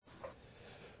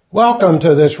Welcome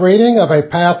to this reading of a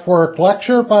Pathwork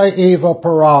lecture by Eva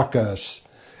Paracas.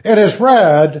 It is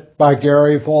read by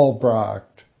Gary Volbracht.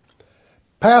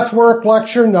 Pathwork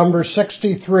lecture number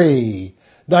 63,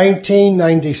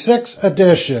 1996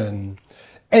 edition,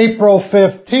 April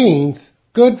 15th,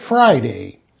 Good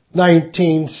Friday,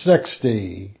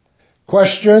 1960.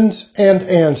 Questions and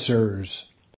answers.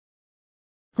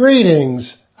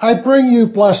 Greetings. I bring you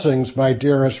blessings, my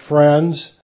dearest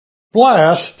friends.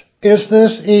 Blessed is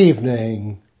this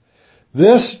evening.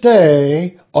 This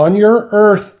day on your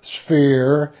earth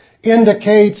sphere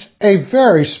indicates a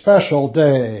very special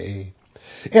day.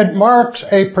 It marks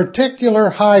a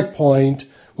particular high point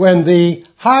when the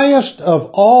highest of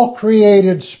all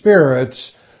created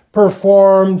spirits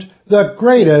performed the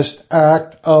greatest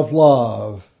act of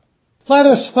love. Let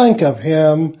us think of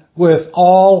him with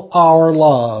all our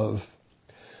love.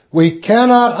 We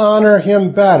cannot honor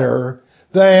him better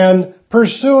than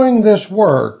pursuing this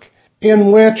work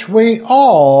in which we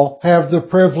all have the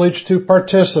privilege to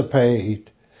participate,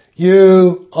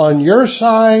 you on your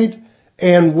side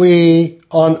and we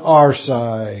on our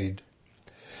side.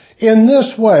 In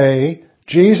this way,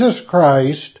 Jesus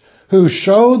Christ, who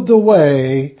showed the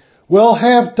way, will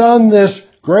have done this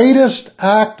greatest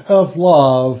act of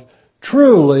love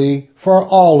truly for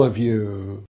all of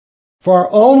you. For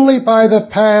only by the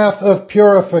path of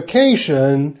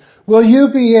purification will you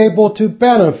be able to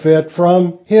benefit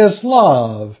from his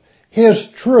love, his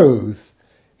truth,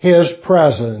 his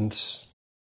presence.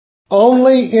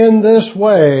 Only in this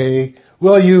way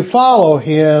will you follow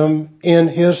him in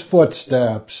his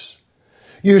footsteps.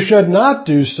 You should not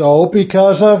do so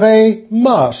because of a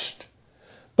must,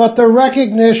 but the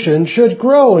recognition should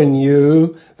grow in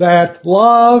you that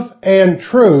love and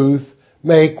truth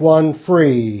make one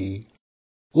free.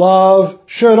 Love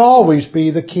should always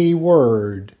be the key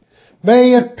word.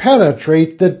 May it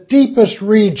penetrate the deepest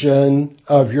region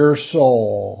of your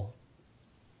soul.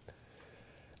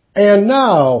 And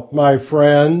now, my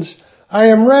friends, I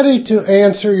am ready to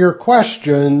answer your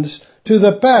questions to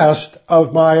the best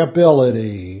of my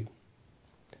ability.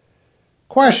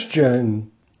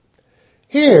 Question.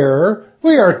 Here,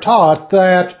 we are taught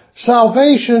that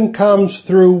salvation comes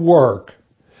through work,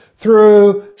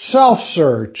 through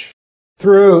self-search,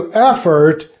 through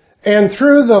effort, and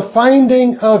through the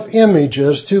finding of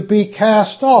images to be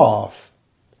cast off.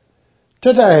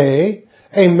 Today,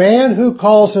 a man who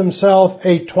calls himself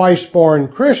a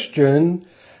twice-born Christian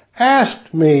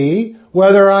asked me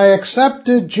whether I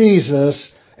accepted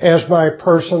Jesus as my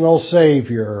personal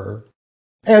Savior,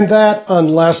 and that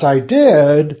unless I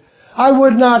did, I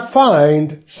would not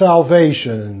find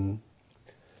salvation.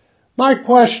 My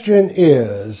question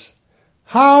is,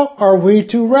 how are we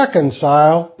to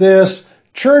reconcile this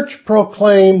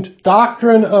church-proclaimed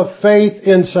doctrine of faith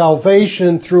in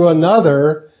salvation through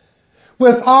another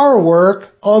with our work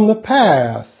on the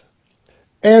path?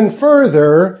 And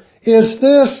further, is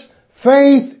this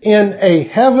faith in a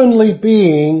heavenly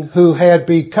being who had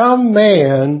become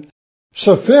man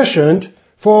sufficient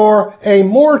for a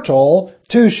mortal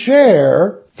to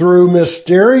share through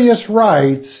mysterious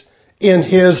rites in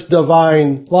his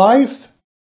divine life?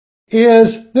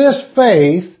 Is this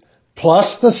faith,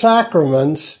 plus the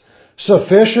sacraments,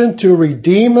 sufficient to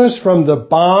redeem us from the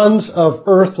bonds of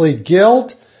earthly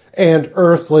guilt and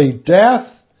earthly death,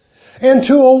 and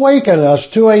to awaken us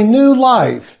to a new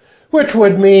life, which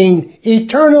would mean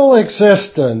eternal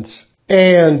existence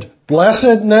and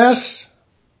blessedness?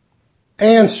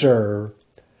 Answer.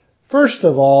 First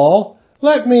of all,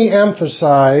 let me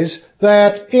emphasize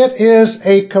that it is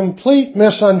a complete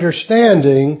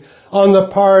misunderstanding on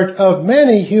the part of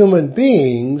many human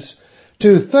beings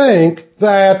to think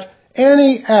that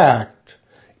any act,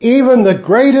 even the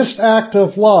greatest act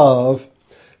of love,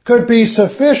 could be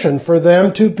sufficient for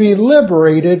them to be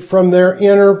liberated from their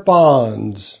inner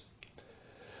bonds.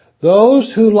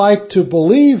 Those who like to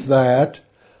believe that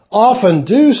often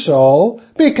do so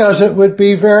because it would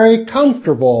be very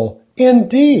comfortable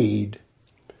indeed.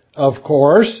 Of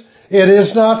course, it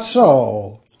is not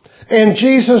so, and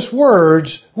Jesus'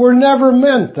 words were never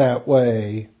meant that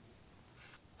way.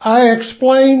 I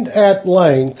explained at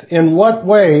length in what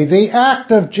way the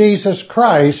act of Jesus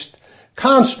Christ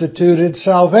constituted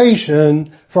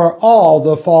salvation for all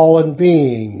the fallen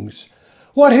beings,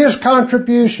 what his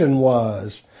contribution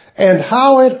was, and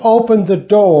how it opened the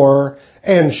door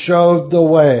and showed the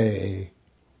way.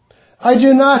 I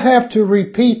do not have to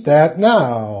repeat that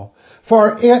now,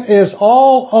 for it is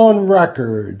all on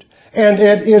record, and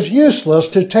it is useless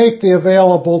to take the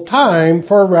available time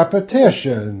for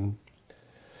repetition.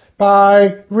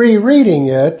 By rereading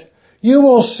it, you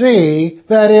will see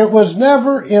that it was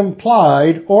never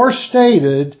implied or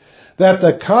stated that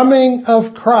the coming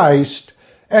of Christ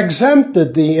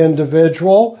exempted the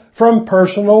individual from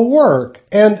personal work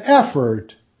and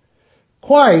effort.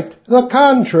 Quite the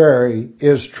contrary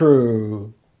is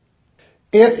true.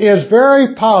 It is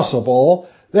very possible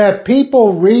that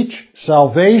people reach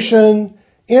salvation,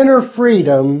 inner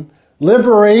freedom,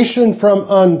 liberation from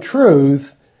untruth,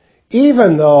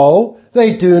 even though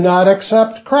they do not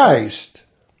accept Christ.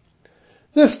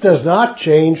 This does not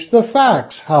change the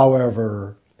facts,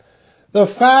 however.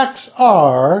 The facts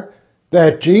are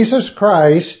that Jesus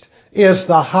Christ is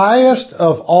the highest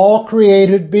of all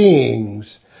created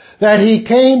beings, that He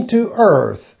came to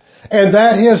earth, and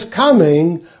that His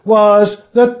coming was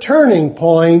the turning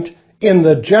point in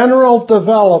the general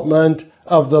development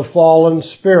of the fallen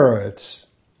spirits.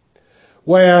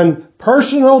 When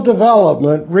personal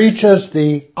development reaches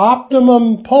the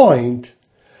optimum point,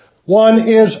 one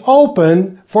is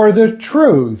open for the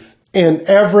truth in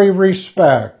every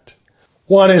respect.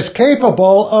 One is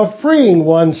capable of freeing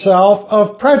oneself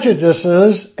of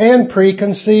prejudices and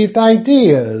preconceived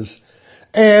ideas,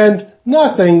 and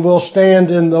nothing will stand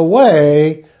in the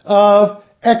way of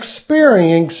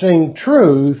experiencing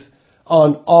truth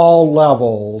on all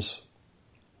levels.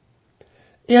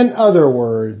 In other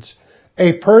words,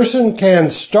 a person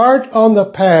can start on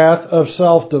the path of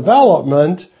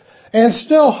self-development and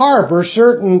still harbor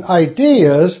certain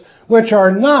ideas which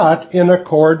are not in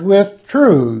accord with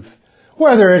truth,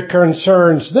 whether it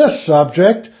concerns this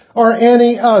subject or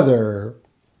any other.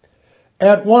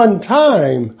 At one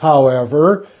time,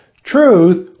 however,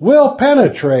 truth will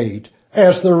penetrate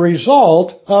as the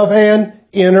result of an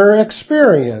inner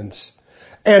experience,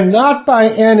 and not by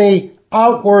any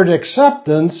outward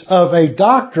acceptance of a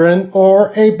doctrine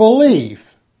or a belief.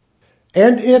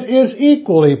 And it is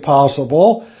equally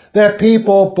possible that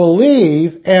people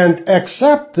believe and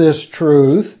accept this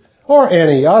truth, or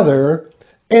any other,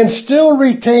 and still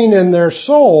retain in their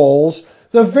souls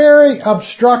the very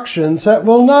obstructions that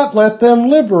will not let them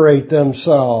liberate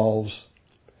themselves.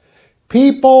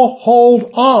 People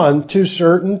hold on to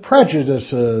certain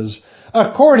prejudices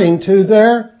according to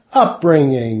their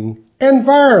upbringing,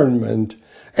 environment,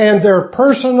 and their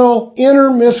personal inner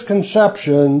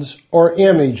misconceptions or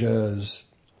images.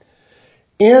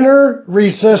 Inner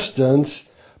resistance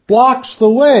blocks the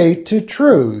way to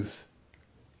truth.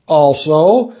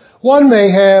 Also, one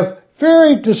may have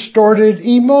very distorted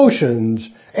emotions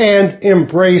and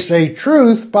embrace a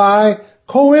truth by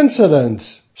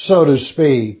coincidence, so to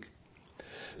speak.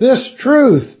 This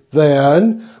truth,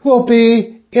 then, will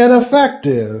be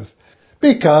ineffective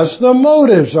because the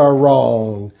motives are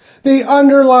wrong. The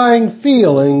underlying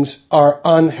feelings are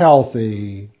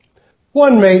unhealthy.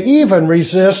 One may even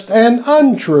resist an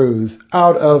untruth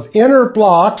out of inner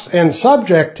blocks and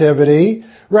subjectivity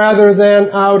rather than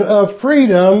out of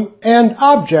freedom and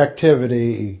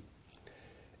objectivity.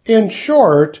 In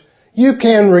short, you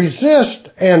can resist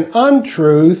an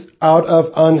untruth out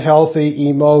of unhealthy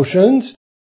emotions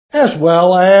as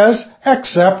well as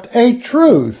accept a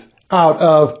truth out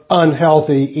of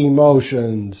unhealthy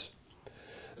emotions.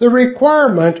 The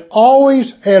requirement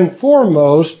always and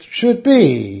foremost should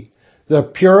be the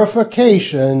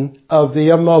purification of the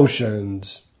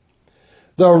emotions.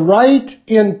 The right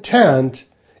intent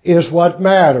is what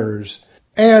matters,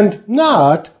 and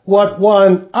not what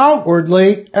one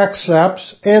outwardly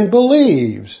accepts and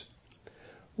believes.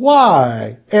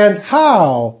 Why and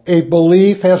how a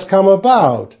belief has come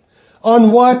about,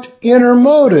 on what inner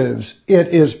motives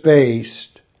it is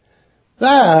based.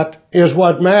 That is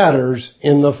what matters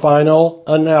in the final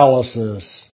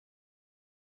analysis.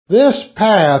 This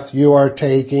path you are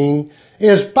taking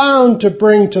is bound to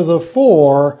bring to the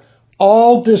fore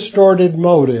all distorted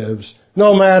motives,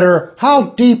 no matter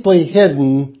how deeply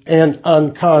hidden and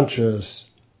unconscious.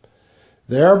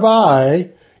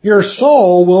 Thereby, your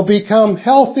soul will become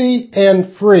healthy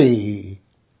and free.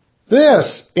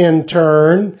 This, in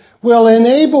turn, will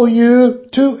enable you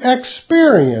to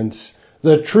experience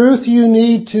the truth you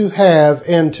need to have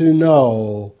and to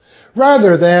know,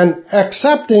 rather than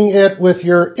accepting it with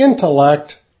your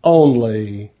intellect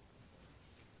only.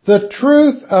 The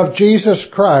truth of Jesus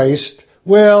Christ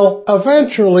will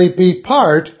eventually be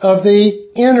part of the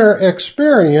inner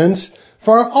experience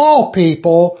for all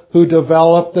people who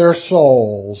develop their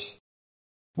souls.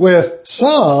 With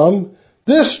some,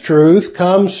 this truth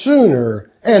comes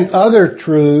sooner, and other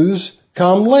truths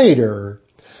come later.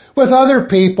 With other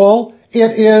people,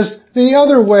 it is the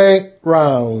other way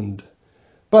round.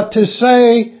 But to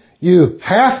say you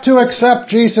have to accept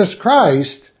Jesus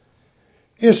Christ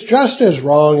is just as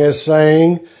wrong as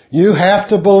saying you have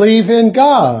to believe in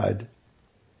God.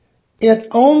 it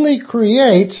only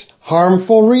creates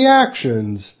harmful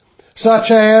reactions,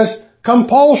 such as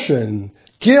compulsion,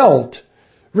 guilt,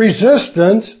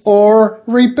 resistance, or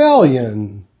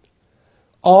rebellion.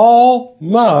 All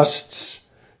musts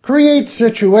create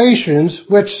situations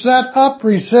which set up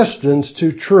resistance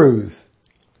to truth.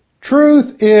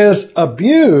 Truth is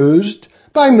abused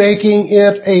by making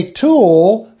it a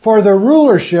tool for the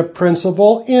rulership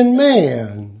principle in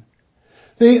man.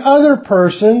 The other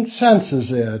person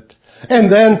senses it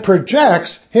and then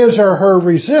projects his or her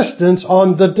resistance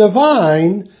on the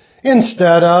divine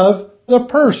instead of the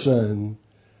person.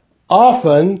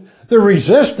 Often, the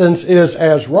resistance is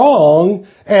as wrong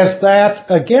as that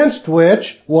against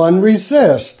which one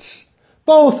resists.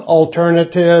 Both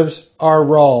alternatives are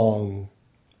wrong.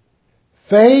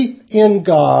 Faith in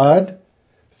God,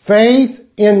 faith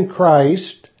in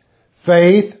Christ,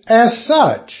 faith as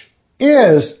such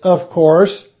is, of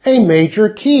course, a major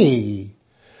key,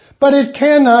 but it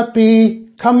cannot be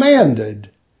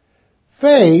commanded.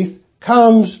 Faith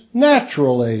comes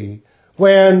naturally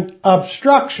when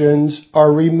obstructions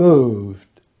are removed.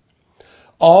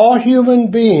 All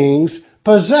human beings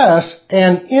possess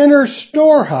an inner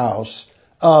storehouse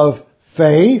of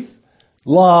faith,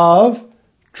 love,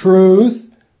 truth,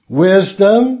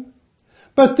 wisdom,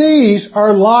 but these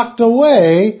are locked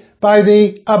away by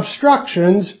the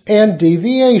obstructions and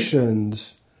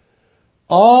deviations.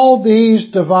 All these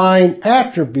divine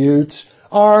attributes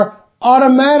are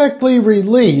automatically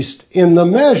released in the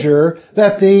measure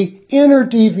that the inner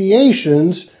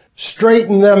deviations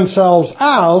straighten themselves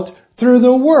out through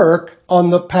the work on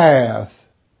the path.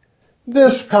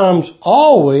 This comes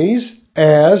always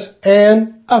as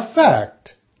an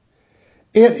effect.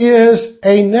 It is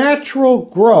a natural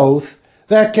growth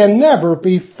that can never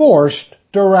be forced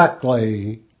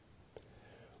directly.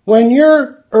 When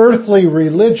your earthly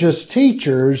religious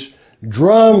teachers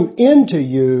drum into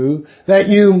you that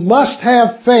you must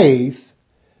have faith,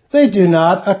 they do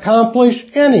not accomplish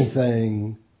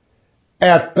anything.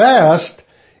 At best,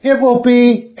 it will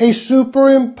be a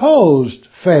superimposed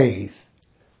faith.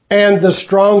 And the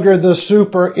stronger the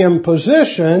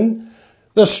superimposition,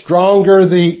 the stronger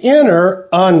the inner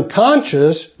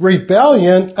unconscious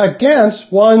rebellion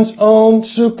against one's own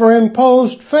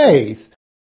superimposed faith,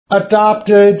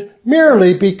 adopted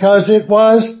merely because it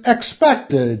was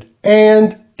expected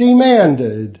and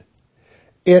demanded.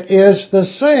 It is the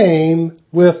same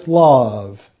with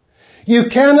love. You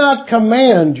cannot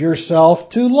command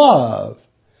yourself to love,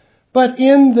 but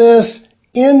in this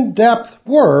in-depth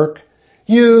work,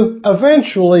 you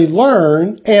eventually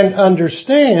learn and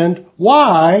understand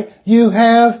why you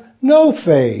have no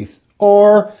faith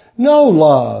or no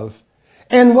love,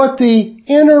 and what the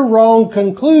inner wrong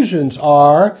conclusions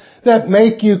are that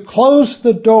make you close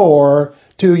the door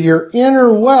to your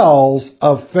inner wells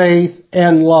of faith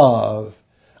and love,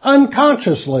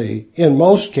 unconsciously in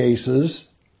most cases.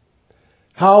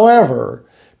 However,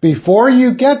 before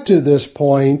you get to this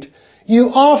point, you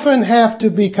often have to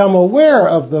become aware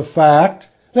of the fact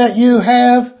that you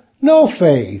have no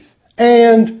faith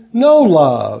and no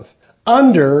love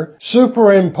under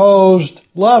superimposed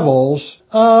levels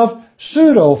of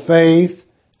pseudo-faith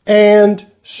and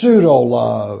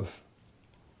pseudo-love.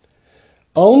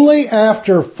 Only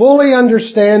after fully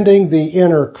understanding the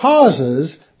inner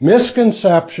causes,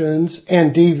 misconceptions,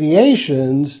 and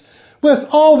deviations with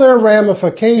all their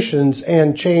ramifications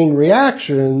and chain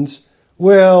reactions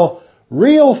will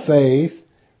real faith,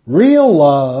 real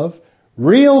love,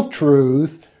 real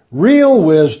truth, real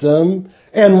wisdom,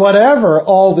 and whatever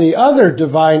all the other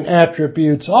divine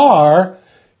attributes are,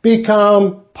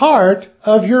 become part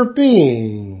of your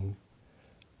being.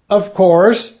 Of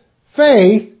course,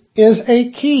 faith is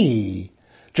a key,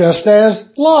 just as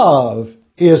love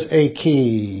is a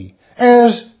key,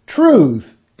 as truth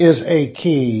is a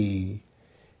key.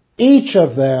 Each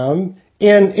of them,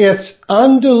 in its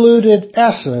undiluted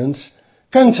essence,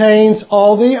 contains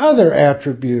all the other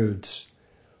attributes.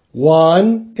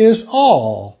 One is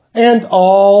all, and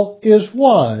all is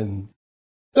one.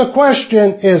 The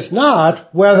question is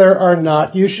not whether or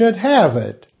not you should have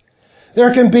it.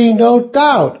 There can be no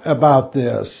doubt about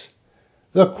this.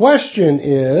 The question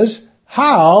is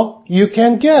how you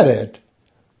can get it,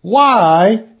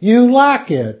 why you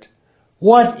lack it,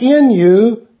 what in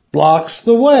you blocks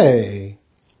the way.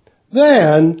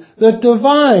 Then the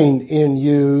divine in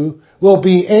you will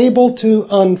be able to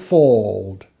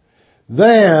unfold.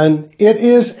 Then it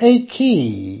is a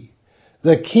key,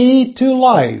 the key to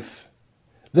life,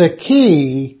 the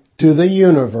key to the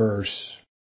universe.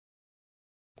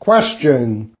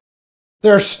 Question.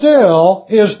 There still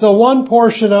is the one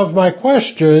portion of my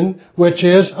question which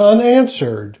is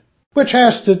unanswered. which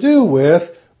has to do with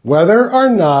whether or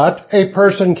not a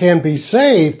person can be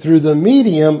saved through the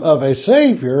medium of a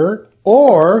Savior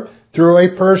or through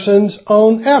a person's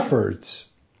own efforts.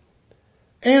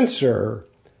 Answer: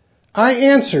 I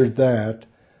answered that.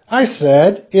 I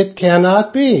said it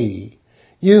cannot be.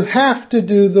 You have to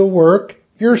do the work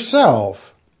yourself.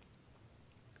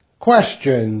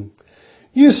 Question: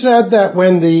 You said that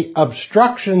when the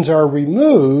obstructions are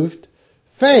removed,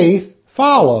 faith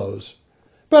follows.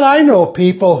 But I know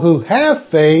people who have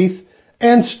faith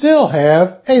and still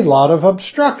have a lot of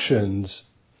obstructions.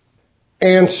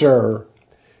 Answer: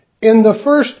 In the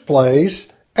first place,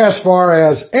 as far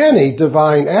as any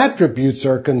divine attributes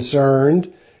are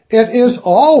concerned, it is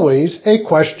always a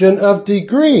question of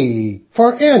degree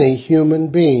for any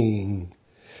human being.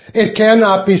 It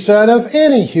cannot be said of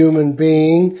any human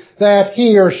being that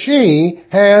he or she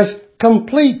has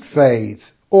complete faith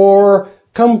or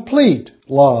complete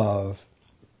love.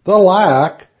 The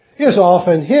lack is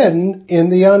often hidden in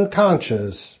the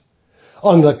unconscious.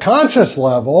 On the conscious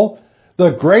level,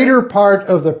 the greater part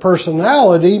of the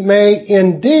personality may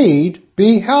indeed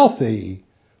be healthy,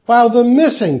 while the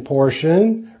missing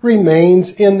portion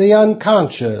remains in the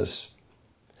unconscious.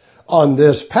 On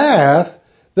this path,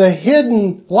 the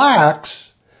hidden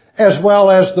lacks, as well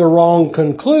as the wrong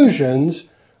conclusions,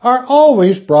 are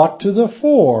always brought to the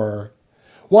fore.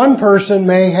 One person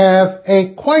may have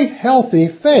a quite healthy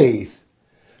faith,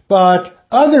 but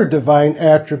other divine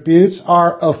attributes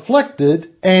are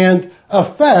afflicted and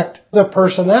affect the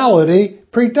personality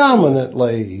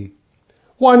predominantly.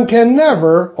 One can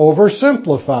never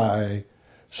oversimplify.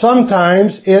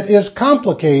 Sometimes it is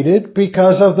complicated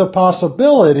because of the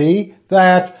possibility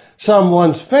that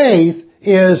someone's faith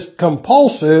is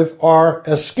compulsive or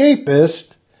escapist,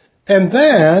 and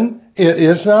then it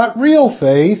is not real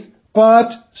faith,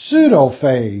 but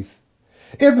pseudo-faith.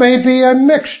 It may be a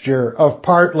mixture of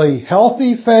partly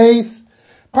healthy faith,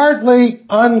 partly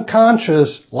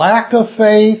unconscious lack of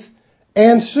faith,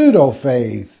 and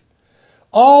pseudo-faith.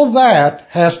 All that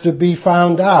has to be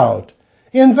found out,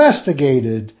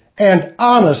 investigated, and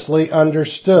honestly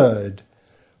understood.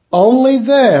 Only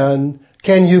then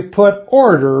can you put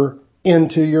order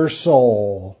into your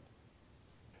soul.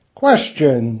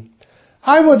 Question: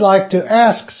 I would like to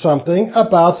ask something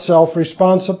about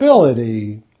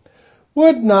self-responsibility.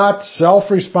 Would not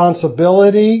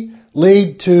self-responsibility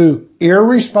lead to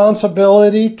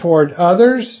irresponsibility toward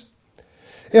others?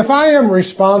 If I am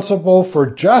responsible for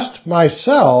just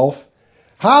myself,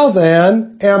 how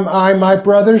then am I my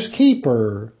brother's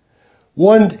keeper?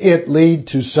 Wouldn't it lead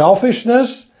to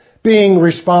selfishness, being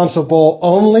responsible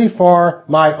only for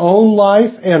my own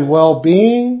life and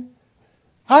well-being?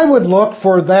 I would look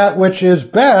for that which is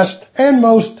best and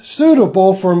most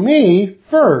suitable for me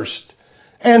first,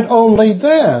 and only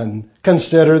then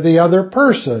consider the other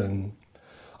person.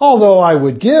 Although I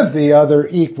would give the other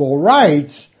equal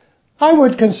rights, I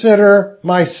would consider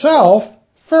myself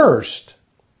first.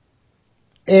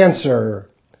 Answer: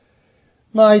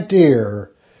 My dear,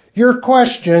 your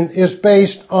question is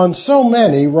based on so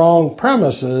many wrong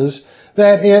premises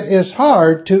that it is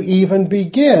hard to even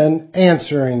begin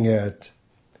answering it.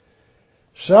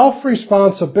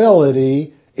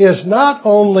 Self-responsibility is not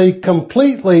only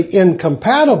completely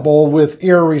incompatible with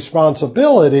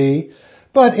irresponsibility,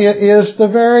 but it is the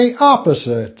very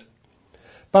opposite.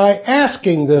 By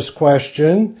asking this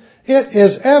question, it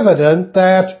is evident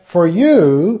that for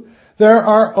you, there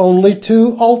are only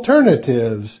two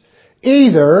alternatives.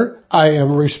 Either I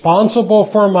am responsible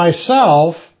for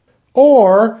myself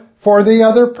or for the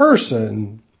other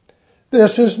person.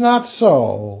 This is not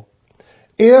so.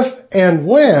 If and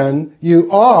when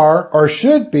you are or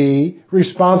should be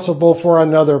responsible for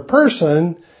another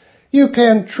person, you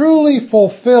can truly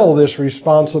fulfill this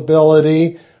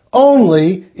responsibility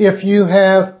only if you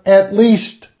have at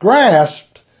least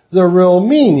grasped the real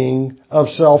meaning of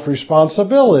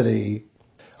self-responsibility.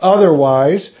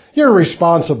 Otherwise, your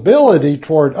responsibility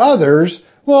toward others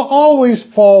will always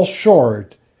fall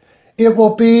short. It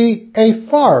will be a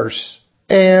farce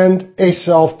and a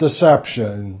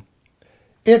self-deception.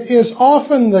 It is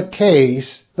often the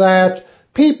case that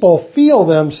people feel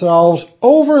themselves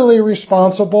overly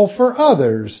responsible for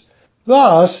others,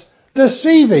 thus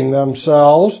deceiving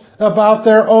themselves about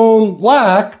their own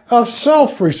lack of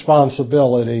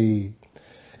self-responsibility.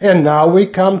 And now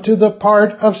we come to the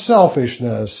part of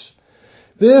selfishness.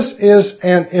 This is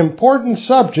an important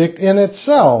subject in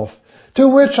itself, to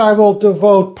which I will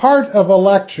devote part of a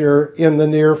lecture in the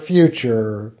near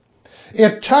future.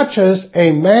 It touches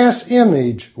a mass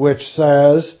image which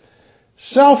says,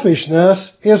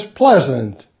 "Selfishness is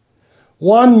pleasant.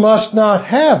 One must not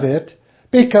have it,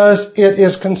 because it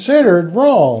is considered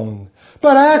wrong.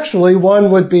 But actually,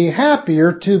 one would be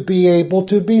happier to be able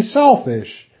to be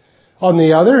selfish. On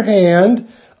the other hand,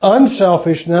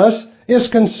 unselfishness is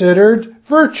considered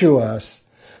virtuous,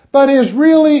 but is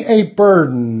really a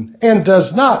burden and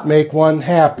does not make one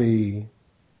happy.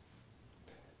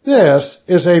 This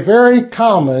is a very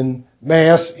common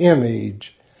mass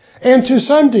image, and to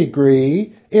some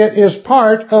degree, it is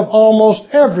part of almost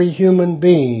every human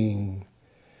being.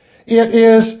 It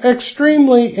is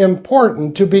extremely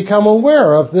important to become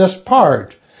aware of this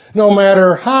part, no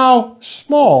matter how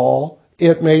small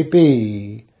it may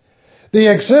be.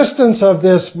 The existence of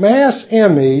this mass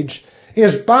image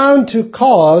is bound to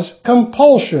cause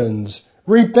compulsions,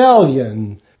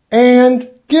 rebellion, and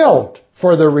guilt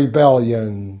for the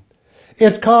rebellion.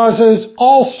 It causes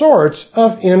all sorts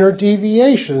of inner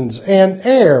deviations and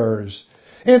errors.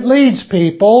 It leads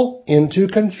people into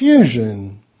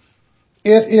confusion.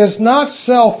 It is not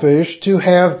selfish to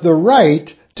have the right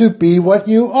to be what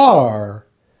you are.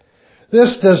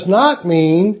 This does not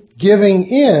mean giving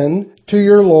in to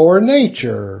your lower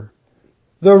nature.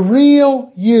 The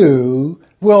real you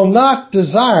will not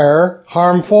desire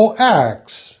harmful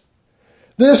acts.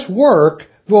 This work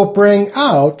will bring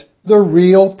out the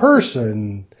real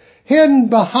person, hidden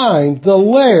behind the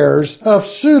layers of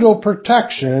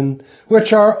pseudo-protection,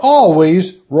 which are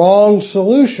always wrong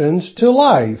solutions to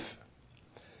life.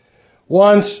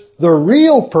 Once the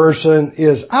real person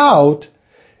is out,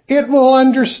 it will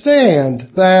understand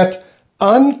that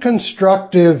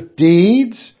unconstructive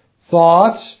deeds,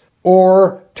 thoughts,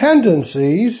 or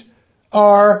tendencies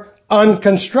are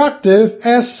unconstructive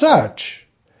as such.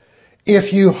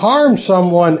 If you harm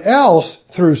someone else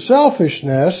through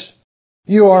selfishness,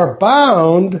 you are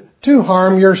bound to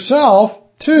harm yourself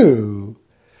too.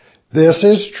 This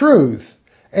is truth,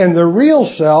 and the real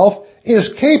self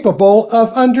is capable of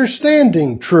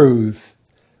understanding truth,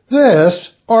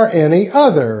 this or any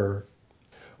other.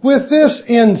 With this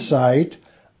insight,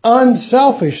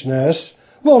 unselfishness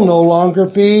will no longer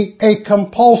be a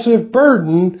compulsive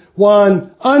burden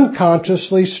one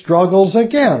unconsciously struggles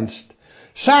against,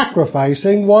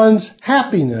 sacrificing one's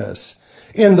happiness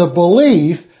in the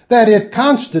belief that it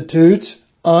constitutes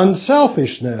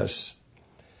unselfishness.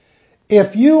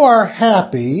 If you are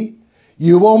happy,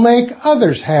 you will make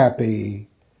others happy.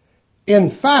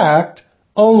 In fact,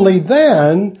 only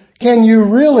then can you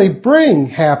really bring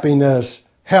happiness,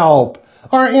 help,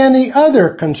 or any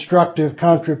other constructive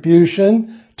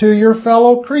contribution to your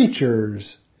fellow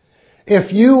creatures.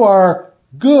 If you are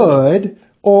good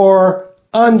or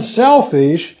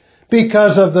unselfish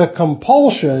because of the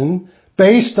compulsion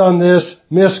based on this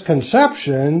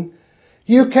misconception,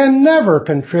 you can never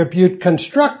contribute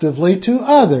constructively to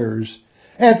others,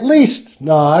 at least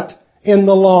not in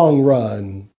the long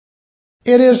run.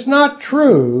 It is not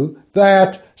true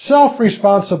that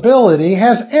self-responsibility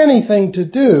has anything to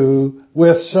do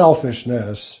with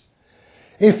selfishness.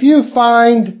 If you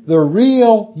find the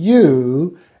real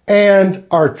you and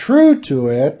are true to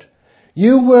it,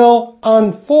 you will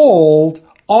unfold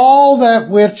all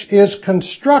that which is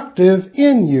constructive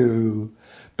in you,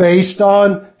 based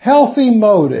on healthy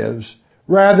motives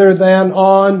rather than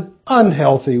on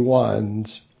unhealthy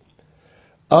ones.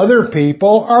 Other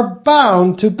people are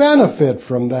bound to benefit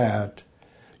from that.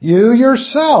 You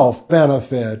yourself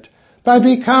benefit by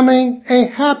becoming a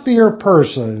happier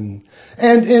person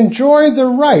and enjoy the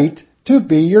right to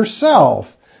be yourself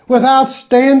without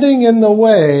standing in the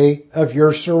way of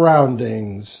your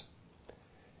surroundings.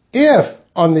 If,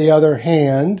 on the other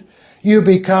hand, you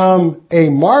become a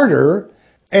martyr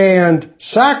and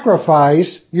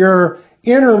sacrifice your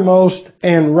innermost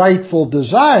and rightful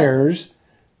desires,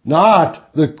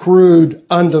 not the crude,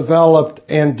 undeveloped,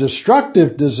 and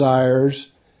destructive desires,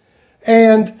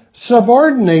 and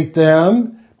subordinate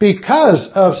them because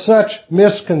of such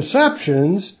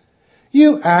misconceptions,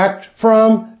 you act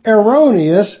from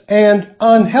erroneous and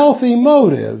unhealthy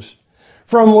motives,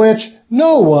 from which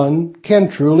no one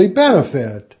can truly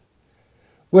benefit.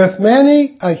 With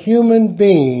many a human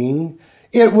being,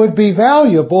 it would be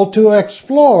valuable to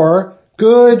explore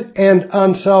good and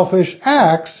unselfish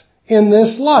acts in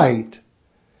this light.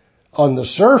 On the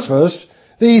surface,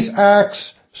 these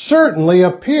acts certainly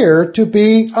appear to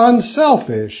be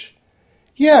unselfish,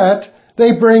 yet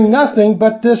they bring nothing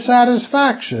but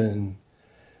dissatisfaction.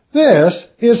 This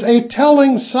is a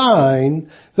telling sign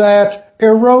that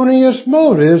erroneous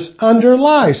motives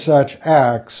underlie such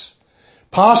acts,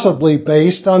 possibly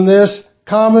based on this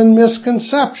common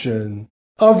misconception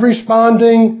of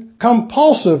responding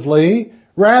compulsively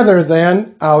rather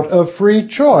than out of free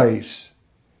choice.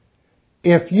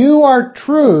 If you are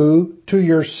true to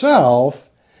yourself,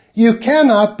 you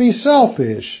cannot be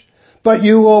selfish, but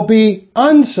you will be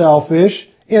unselfish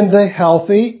in the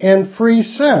healthy and free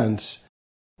sense,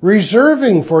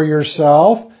 reserving for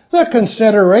yourself the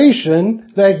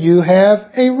consideration that you have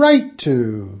a right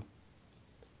to.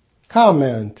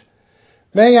 Comment.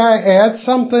 May I add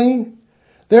something?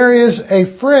 There is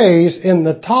a phrase in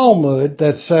the Talmud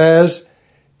that says,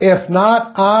 "If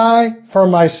not I for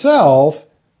myself,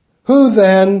 who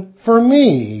then for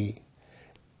me?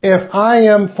 If I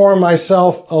am for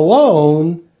myself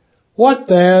alone, what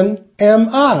then am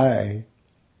I?"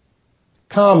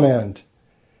 Comment.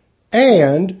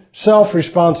 And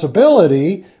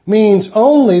self-responsibility means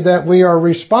only that we are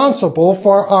responsible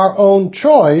for our own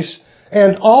choice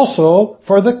and also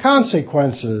for the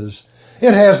consequences.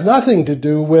 It has nothing to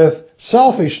do with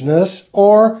selfishness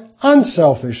or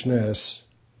unselfishness.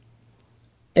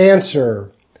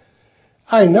 Answer.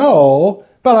 I know,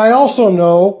 but I also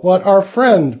know what our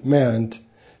friend meant.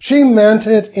 She meant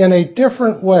it in a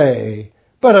different way.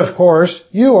 But of course,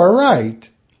 you are right.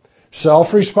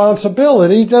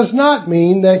 Self-responsibility does not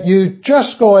mean that you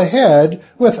just go ahead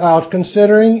without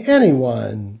considering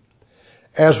anyone.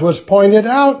 As was pointed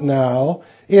out now,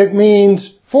 it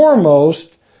means, foremost,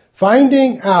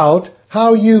 finding out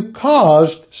how you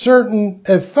caused certain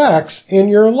effects in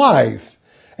your life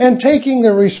and taking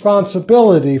the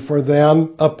responsibility for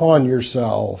them upon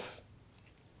yourself.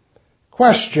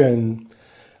 Question.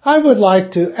 I would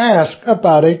like to ask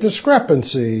about a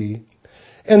discrepancy.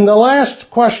 In the last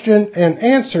question and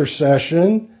answer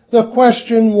session, the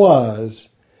question was,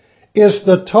 is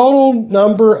the total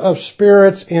number of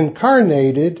spirits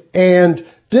incarnated and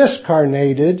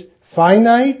discarnated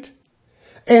finite?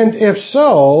 And if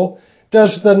so,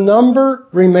 does the number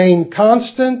remain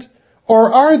constant,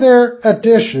 or are there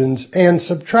additions and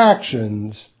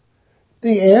subtractions?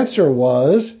 The answer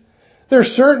was, there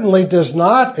certainly does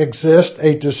not exist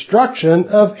a destruction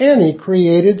of any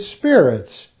created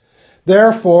spirits.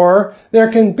 Therefore,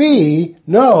 there can be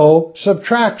no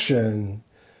subtraction.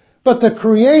 But the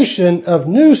creation of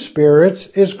new spirits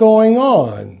is going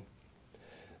on.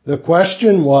 The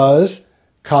question was,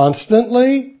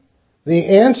 constantly?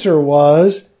 The answer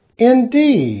was,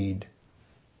 indeed.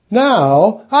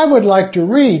 Now, I would like to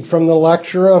read from the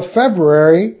lecture of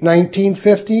February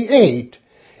 1958,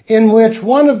 in which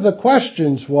one of the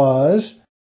questions was,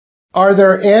 are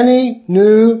there any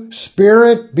new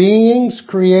spirit beings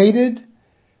created?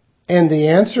 And the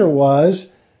answer was,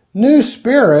 new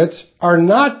spirits are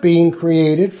not being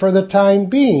created for the time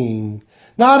being,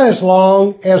 not as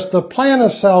long as the plan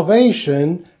of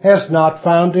salvation has not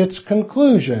found its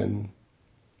conclusion.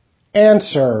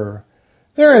 Answer.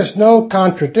 There is no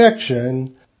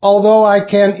contradiction, although I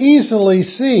can easily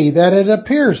see that it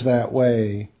appears that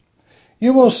way.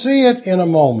 You will see it in a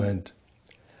moment.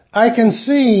 I can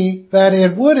see that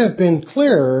it would have been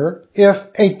clearer if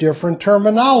a different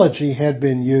terminology had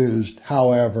been used,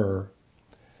 however.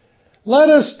 Let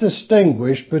us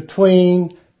distinguish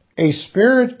between a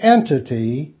spirit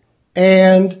entity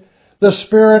and the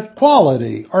spirit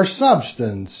quality or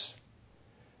substance.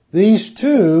 These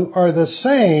two are the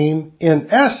same in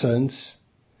essence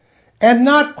and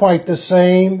not quite the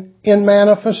same in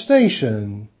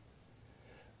manifestation.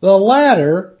 The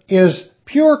latter is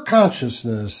pure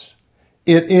consciousness.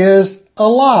 It is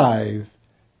alive,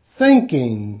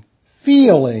 thinking,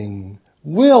 feeling,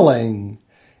 willing,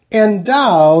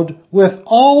 endowed with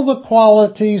all the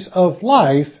qualities of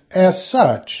life as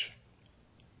such.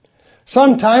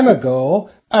 Some time ago,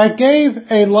 I gave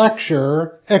a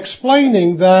lecture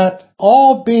explaining that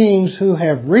all beings who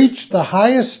have reached the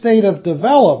highest state of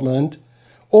development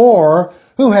or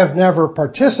who have never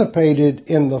participated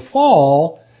in the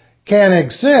fall can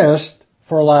exist,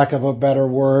 for lack of a better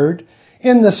word,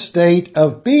 in the state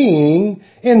of being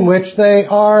in which they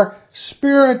are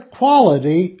spirit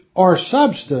quality or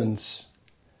substance.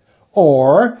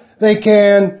 Or they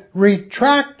can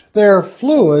retract their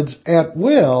fluids at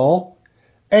will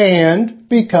and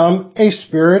become a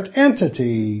spirit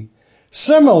entity,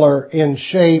 similar in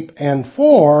shape and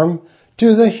form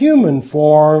to the human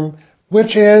form,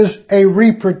 which is a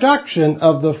reproduction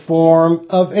of the form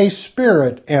of a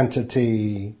spirit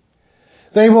entity.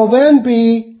 They will then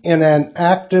be in an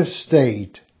active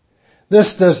state.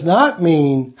 This does not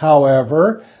mean,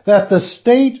 however, that the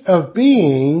state of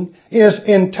being is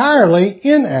entirely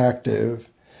inactive.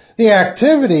 The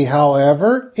activity,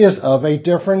 however, is of a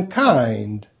different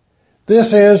kind.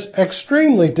 This is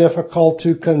extremely difficult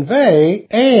to convey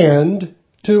and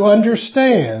to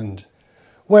understand.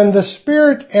 When the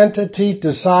spirit entity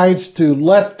decides to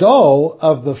let go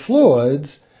of the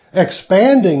fluids,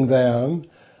 expanding them,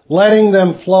 letting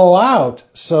them flow out,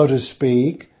 so to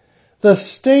speak, the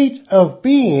state of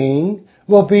being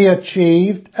will be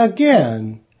achieved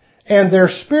again, and their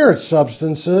spirit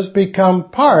substances become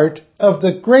part of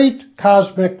the great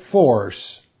cosmic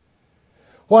force.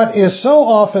 What is so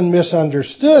often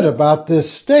misunderstood about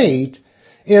this state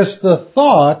is the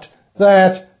thought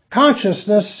that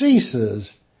consciousness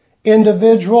ceases,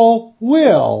 individual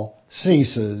will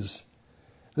ceases.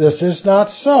 This is not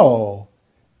so,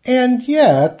 and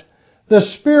yet the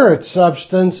spirit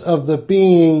substance of the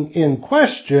being in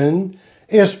question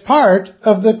is part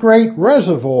of the great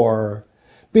reservoir,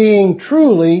 being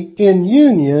truly in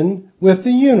union with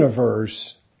the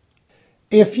universe.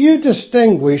 If you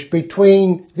distinguish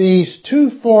between these two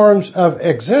forms of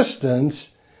existence,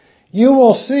 you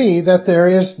will see that there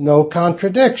is no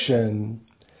contradiction.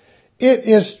 It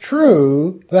is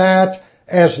true that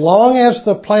as long as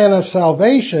the plan of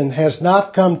salvation has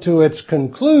not come to its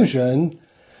conclusion,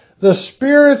 the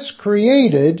spirits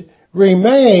created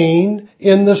remain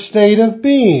in the state of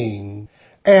being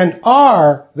and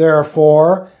are,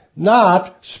 therefore,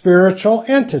 not spiritual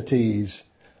entities,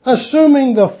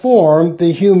 assuming the form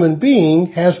the human being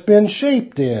has been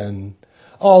shaped in,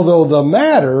 although the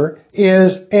matter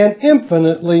is an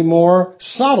infinitely more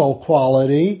subtle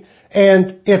quality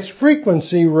and its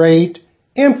frequency rate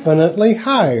infinitely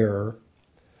higher.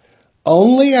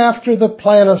 Only after the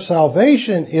plan of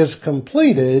salvation is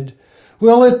completed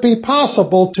will it be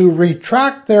possible to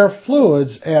retract their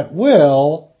fluids at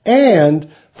will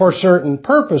and, for certain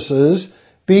purposes,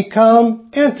 become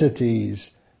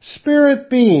entities, spirit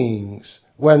beings,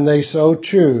 when they so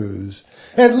choose,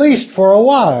 at least for a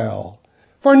while,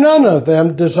 for none of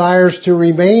them desires to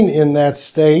remain in that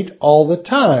state all the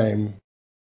time.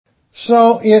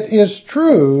 So it is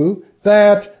true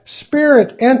that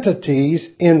spirit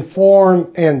entities in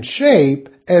form and shape,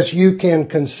 as you can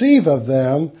conceive of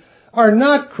them, are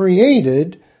not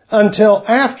created until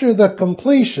after the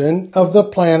completion of the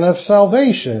plan of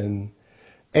salvation.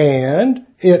 And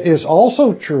it is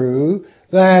also true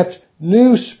that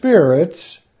new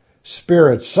spirits,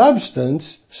 spirit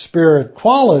substance, spirit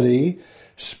quality,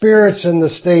 spirits in the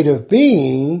state of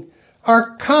being,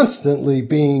 are constantly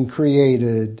being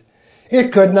created.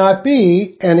 It could not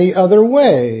be any other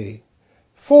way,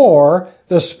 for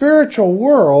the spiritual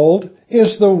world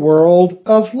is the world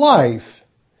of life.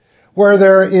 Where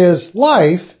there is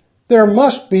life, there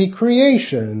must be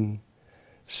creation.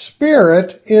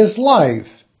 Spirit is life,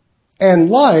 and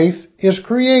life is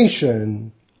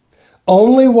creation.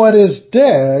 Only what is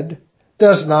dead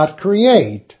does not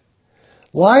create.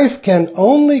 Life can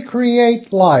only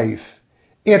create life.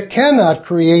 It cannot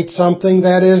create something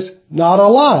that is not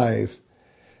alive.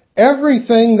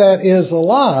 Everything that is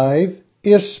alive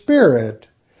is spirit,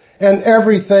 and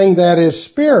everything that is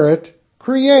spirit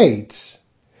creates.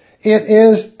 It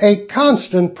is a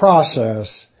constant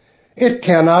process. It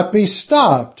cannot be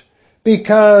stopped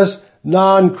because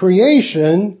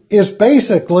non-creation is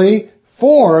basically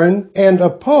foreign and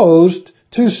opposed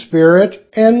to spirit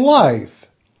and life.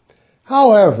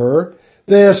 However,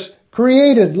 this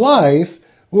created life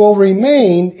will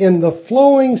remain in the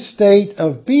flowing state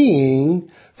of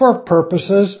being for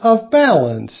purposes of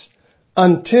balance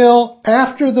until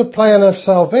after the plan of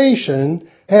salvation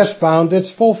has found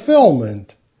its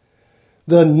fulfillment.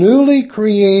 The newly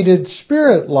created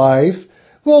spirit life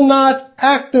will not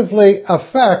actively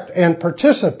affect and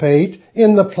participate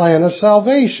in the plan of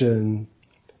salvation.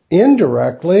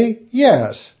 Indirectly,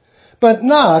 yes, but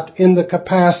not in the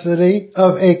capacity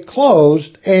of a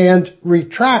closed and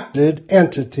retracted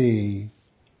entity.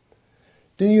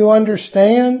 Do you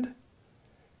understand?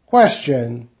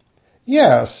 Question.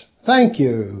 Yes, thank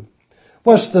you.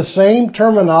 Was the same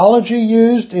terminology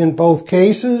used in both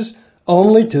cases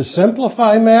only to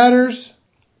simplify matters?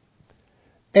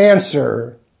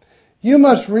 Answer. You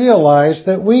must realize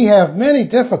that we have many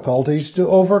difficulties to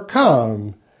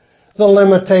overcome. The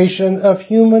limitation of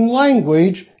human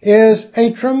language is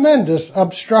a tremendous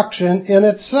obstruction in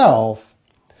itself.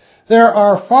 There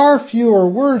are far fewer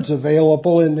words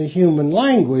available in the human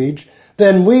language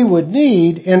than we would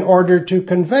need in order to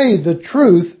convey the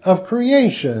truth of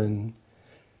creation.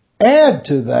 Add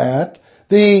to that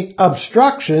the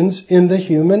obstructions in the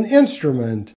human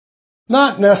instrument,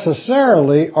 not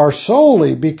necessarily or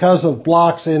solely because of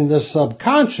blocks in the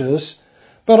subconscious,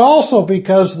 but also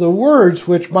because the words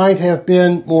which might have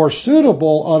been more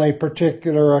suitable on a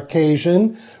particular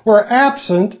occasion were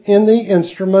absent in the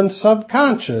instrument's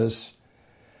subconscious.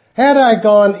 Had I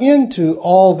gone into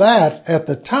all that at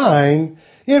the time,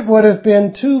 it would have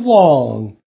been too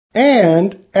long,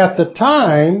 and at the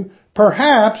time,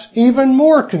 perhaps even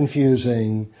more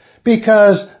confusing,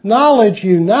 because knowledge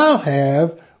you now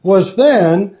have was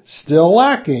then still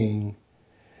lacking.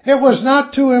 It was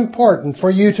not too important for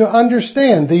you to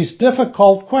understand these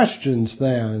difficult questions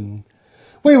then.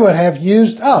 We would have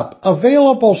used up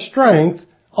available strength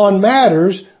on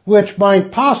matters which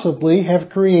might possibly have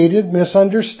created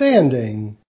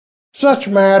misunderstanding. Such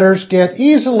matters get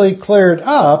easily cleared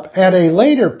up at a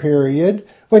later period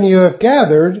when you have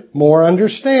gathered more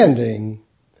understanding.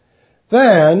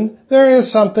 Then there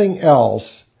is something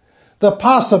else. The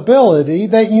possibility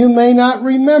that you may not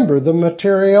remember the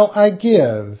material I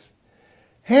give.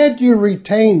 Had you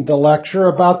retained the lecture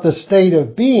about the state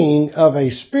of being of a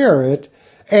spirit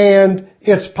and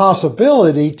its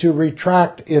possibility to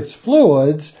retract its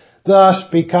fluids, thus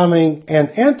becoming an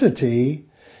entity,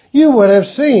 you would have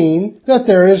seen that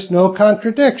there is no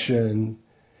contradiction.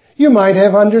 You might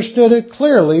have understood it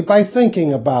clearly by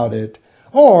thinking about it,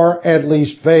 or at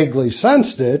least vaguely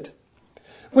sensed it.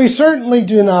 We certainly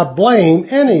do not blame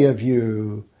any of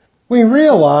you. We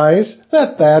realize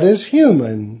that that is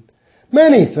human.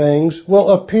 Many things will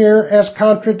appear as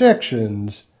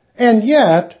contradictions, and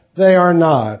yet they are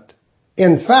not.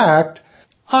 In fact,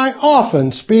 I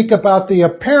often speak about the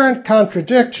apparent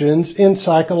contradictions in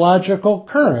psychological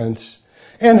currents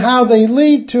and how they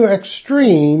lead to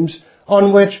extremes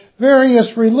on which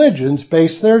various religions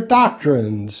base their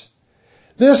doctrines.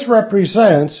 This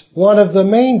represents one of the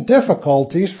main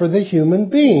difficulties for the human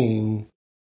being.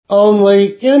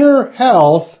 Only inner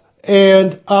health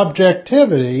and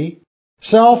objectivity,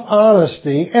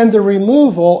 self-honesty, and the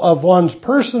removal of one's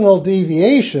personal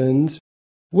deviations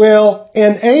will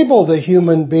enable the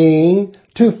human being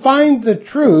to find the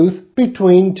truth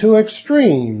between two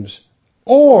extremes,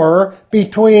 or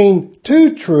between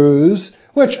two truths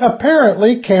which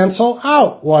apparently cancel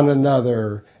out one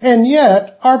another, and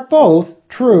yet are both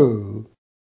true.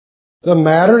 The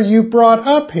matter you brought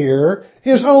up here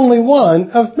is only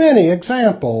one of many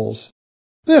examples.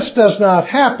 This does not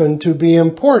happen to be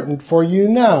important for you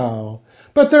now,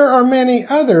 but there are many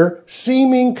other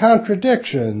seeming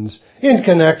contradictions in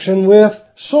connection with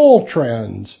soul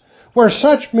trends, where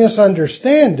such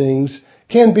misunderstandings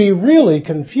can be really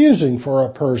confusing for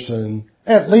a person,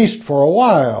 at least for a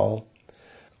while.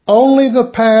 Only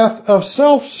the path of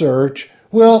self-search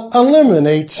will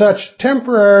eliminate such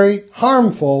temporary,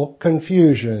 harmful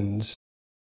confusions.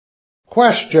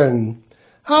 Question: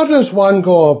 how does one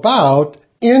go about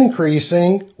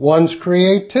increasing one's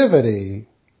creativity?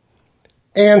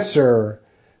 Answer: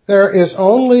 there is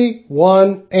only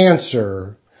one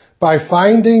answer. By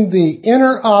finding the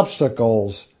inner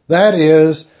obstacles, that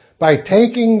is, by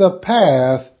taking the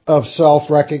path of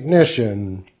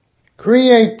self-recognition.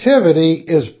 Creativity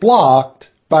is blocked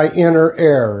by inner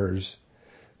errors.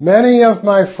 Many of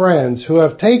my friends who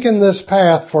have taken this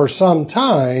path for some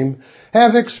time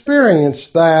have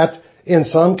experienced that, in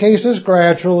some cases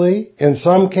gradually, in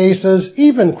some cases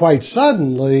even quite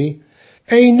suddenly,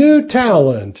 a new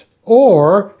talent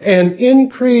or an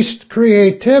increased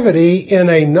creativity in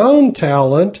a known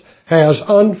talent has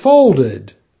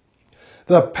unfolded.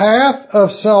 The path of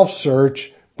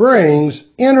self-search brings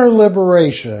inner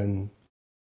liberation.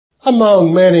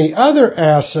 Among many other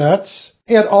assets,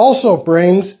 it also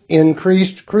brings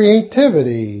increased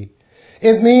creativity.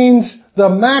 It means the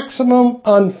maximum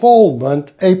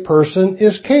unfoldment a person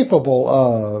is capable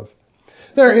of.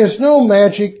 There is no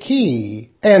magic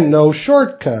key and no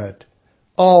shortcut.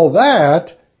 All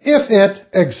that, if it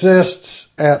exists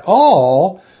at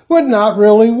all, would not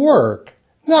really work,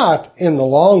 not in the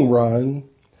long run.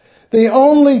 The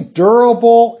only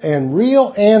durable and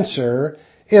real answer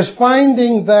is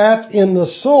finding that in the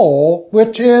soul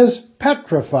which is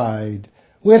petrified,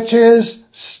 which is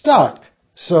stuck,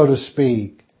 so to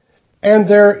speak. And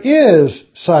there is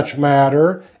such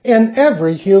matter in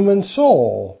every human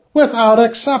soul, without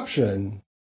exception.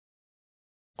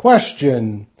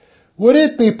 Question: would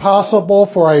it be possible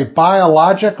for a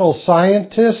biological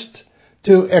scientist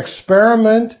to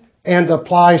experiment and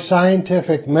apply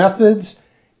scientific methods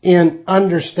in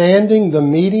understanding the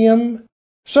medium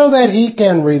so that he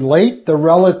can relate the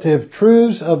relative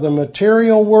truths of the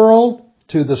material world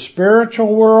to the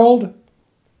spiritual world?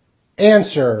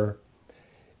 Answer: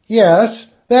 yes,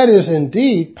 that is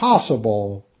indeed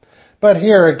possible. But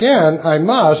here again I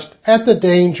must, at the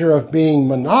danger of being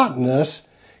monotonous,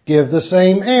 give the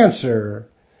same answer.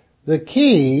 The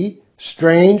key,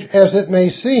 strange as it may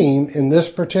seem in this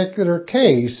particular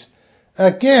case,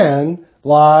 again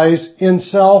lies in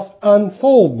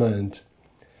self-unfoldment.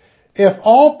 If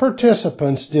all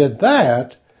participants did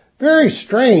that, very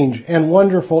strange and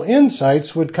wonderful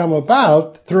insights would come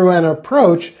about through an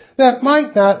approach that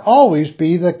might not always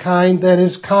be the kind that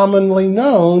is commonly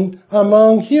known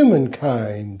among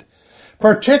humankind.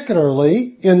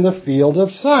 particularly in the field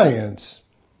of science.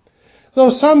 Though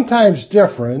sometimes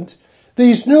different,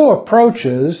 these new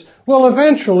approaches will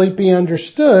eventually be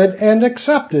understood and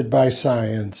accepted by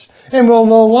science and will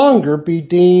no longer be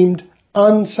deemed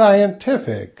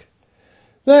unscientific.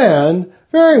 Then,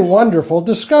 very wonderful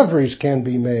discoveries can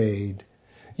be made.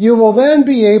 You will then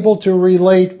be able to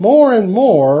relate more and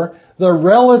more the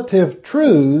relative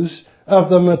truths of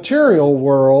the material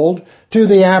world to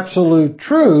the absolute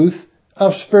truth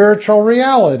of spiritual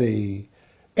reality,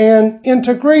 and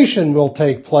integration will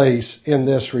take place in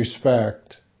this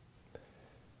respect.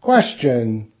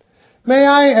 Question: may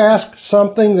I ask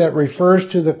something that refers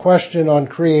to the question on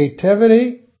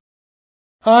creativity?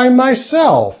 I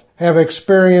myself have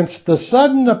experienced the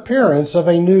sudden appearance of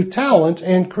a new talent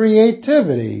and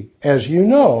creativity, as you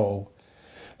know.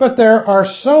 But there are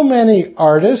so many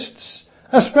artists,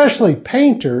 especially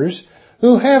painters,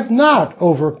 who have not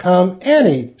overcome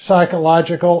any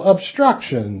psychological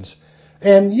obstructions,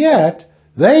 and yet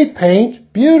they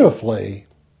paint beautifully.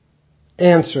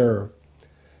 Answer: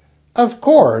 of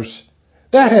course,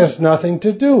 that has nothing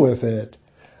to do with it.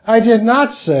 I did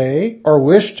not say or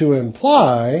wish to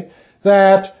imply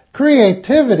that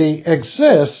creativity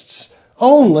exists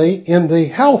only in the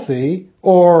healthy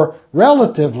or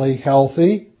relatively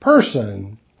healthy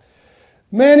person.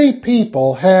 Many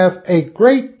people have a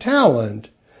great talent,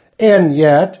 and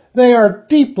yet they are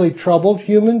deeply troubled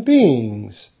human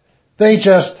beings. They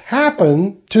just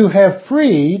happen to have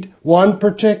freed one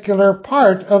particular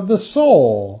part of the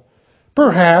soul,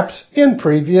 perhaps in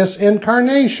previous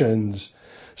incarnations,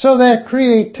 so that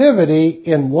creativity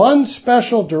in one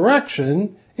special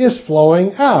direction is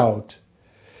flowing out.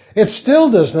 It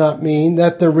still does not mean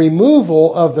that the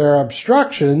removal of their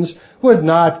obstructions would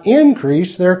not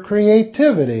increase their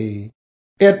creativity.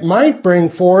 It might bring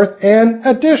forth an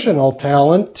additional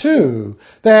talent, too,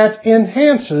 that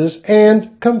enhances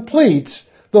and completes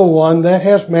the one that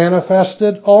has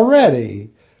manifested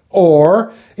already.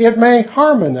 Or it may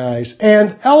harmonize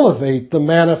and elevate the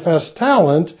manifest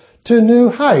talent to new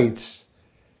heights.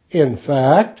 In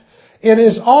fact, it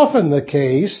is often the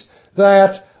case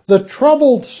that the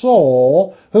troubled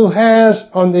soul who has,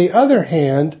 on the other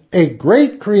hand, a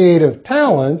great creative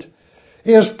talent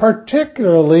is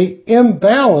particularly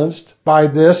imbalanced by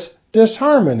this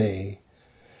disharmony.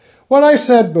 What I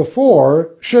said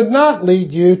before should not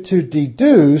lead you to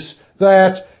deduce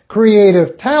that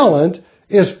creative talent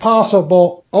is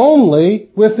possible only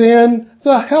within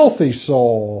the healthy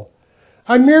soul.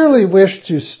 I merely wish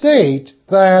to state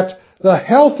that the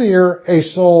healthier a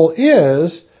soul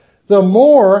is, the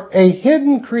more a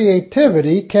hidden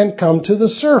creativity can come to the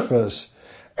surface,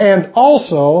 and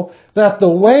also that the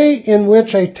way in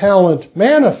which a talent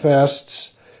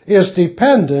manifests is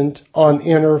dependent on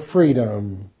inner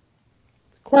freedom.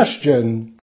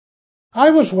 Question: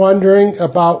 I was wondering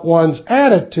about one's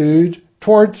attitude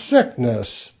toward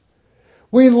sickness.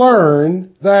 We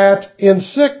learn that in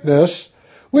sickness,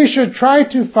 we should try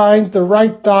to find the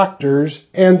right doctors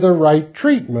and the right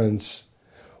treatments.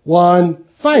 One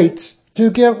fights to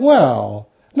get well,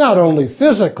 not only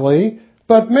physically,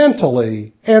 but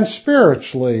mentally and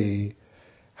spiritually.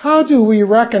 How do we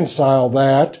reconcile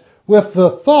that with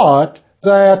the thought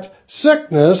that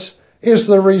sickness is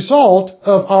the result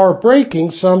of our breaking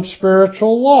some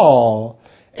spiritual law,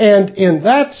 and in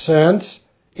that sense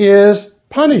is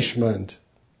punishment?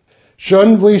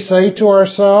 Shouldn't we say to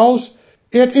ourselves,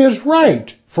 it is right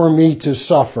for me to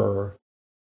suffer?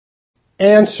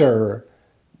 Answer: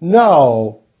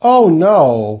 no. Oh,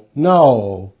 no,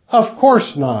 no. Of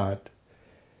course not.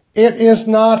 It is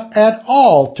not at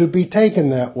all to be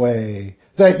taken that way,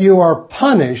 that you are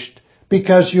punished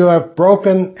because you have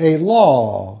broken a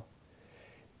law.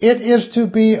 It is to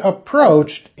be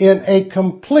approached in a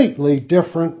completely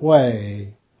different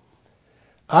way.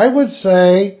 I would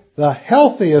say the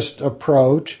healthiest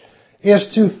approach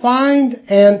is to find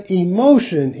an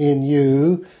emotion in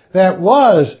you that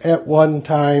was at one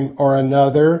time or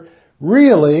another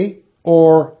really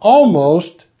or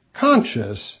almost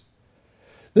conscious.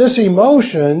 This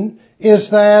emotion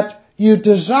is that you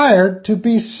desired to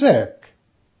be sick.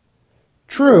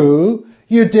 True,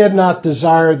 you did not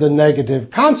desire the negative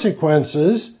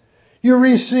consequences. You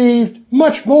received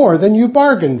much more than you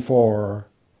bargained for.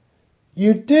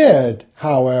 You did,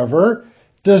 however,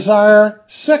 desire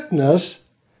sickness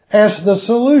as the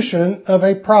solution of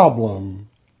a problem.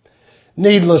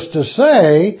 Needless to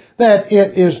say that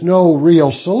it is no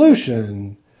real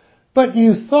solution, but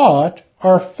you thought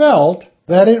or felt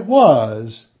that it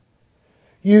was.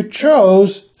 You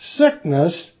chose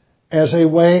sickness as a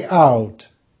way out.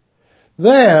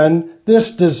 then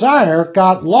this desire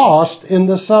got lost in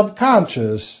the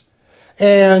subconscious,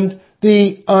 and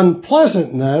the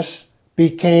unpleasantness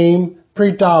became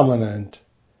predominant.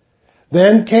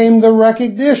 Then came the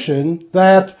recognition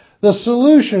that the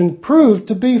solution proved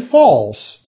to be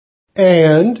false,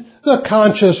 and the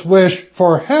conscious wish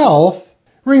for health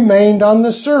remained on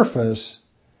the surface.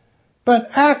 But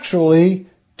actually,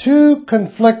 two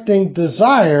conflicting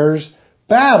desires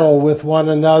battle with one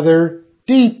another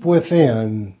deep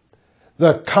within: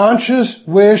 the conscious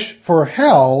wish for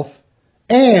health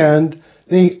and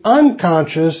the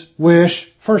unconscious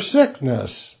wish for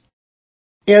sickness.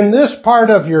 In this part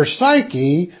of your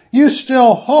psyche, you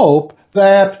still hope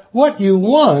that what you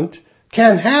want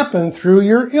can happen through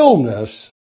your illness,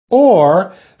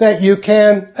 or that you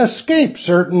can escape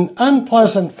certain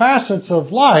unpleasant facets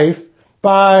of life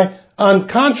by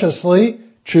unconsciously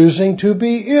choosing to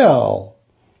be ill.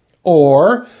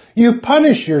 Or you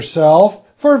punish yourself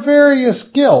for various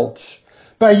guilts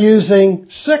by using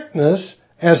sickness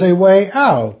as a way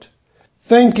out,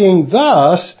 thinking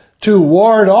thus to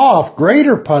ward off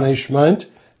greater punishment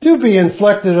to be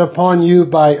inflicted upon you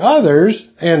by others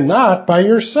and not by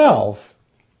yourself.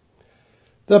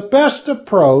 The best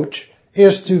approach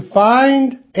is to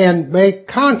find and make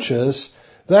conscious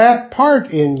that part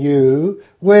in you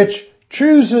which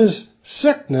chooses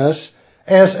sickness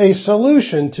as a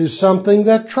solution to something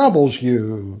that troubles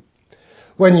you.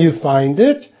 When you find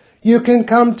it, you can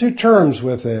come to terms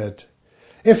with it.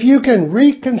 If you can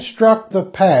reconstruct the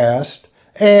past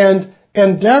and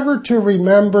endeavor to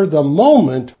remember the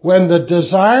moment when the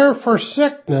desire for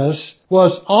sickness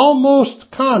was almost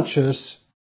conscious,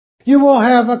 you will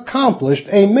have accomplished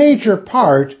a major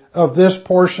part of this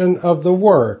portion of the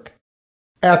work.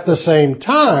 At the same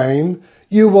time,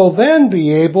 you will then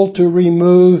be able to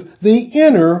remove the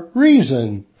inner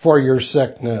reason for your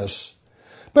sickness.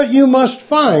 But you must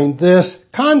find this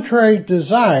contrary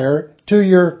desire to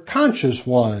your conscious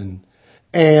one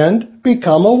and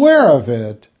become aware of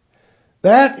it.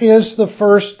 That is the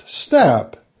first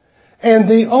step and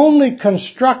the only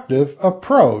constructive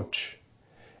approach.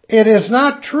 It is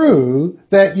not true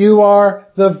that you are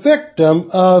the victim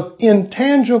of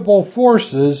intangible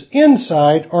forces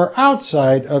inside or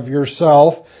outside of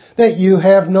yourself that you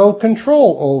have no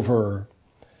control over.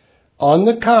 On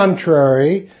the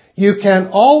contrary, you can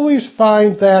always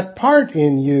find that part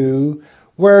in you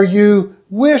where you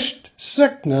wished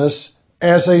sickness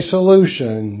as a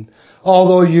solution,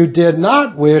 although you did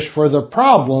not wish for the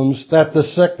problems that the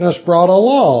sickness brought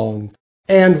along,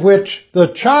 and which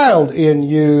the child in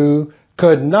you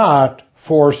could not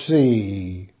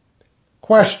foresee.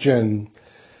 Question: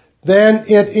 then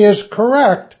it is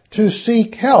correct to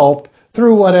seek help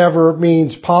through whatever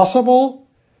means possible?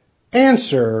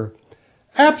 Answer: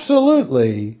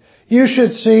 absolutely. You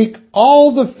should seek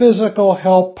all the physical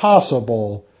help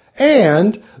possible,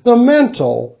 and the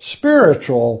mental,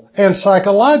 spiritual, and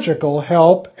psychological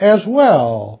help as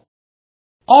well.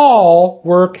 All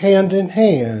work hand in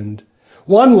hand.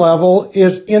 One level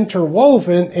is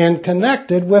interwoven and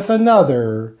connected with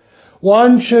another.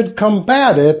 One should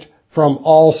combat it from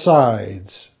all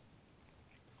sides.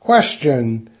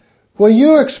 Question: will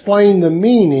you explain the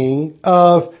meaning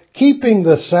of keeping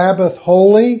the Sabbath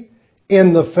holy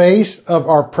in the face of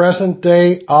our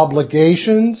present-day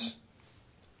obligations?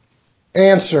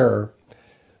 Answer: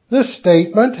 this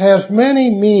statement has many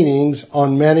meanings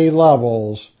on many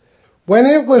levels. When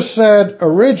it was said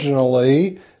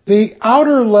originally, the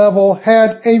outer level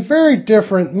had a very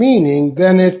different meaning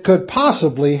than it could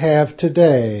possibly have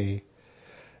today.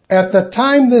 At the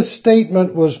time this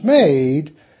statement was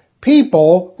made,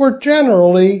 people were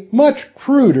generally much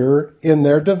cruder in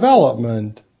their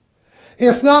development.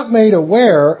 If not made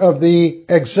aware of the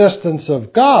existence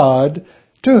of God,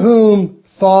 to whom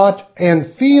thought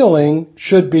and feeling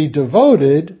should be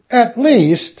devoted, at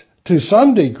least to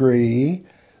some degree,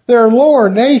 their lower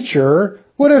nature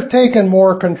would have taken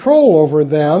more control over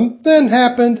them than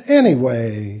happened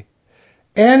anyway.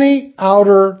 Any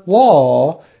outer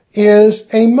law is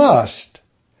a must,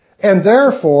 and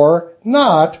therefore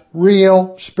not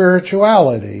real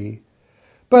spirituality.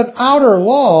 But outer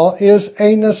law is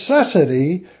a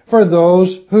necessity for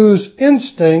those whose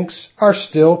instincts are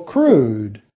still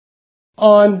crude.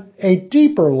 On a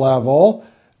deeper level,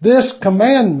 this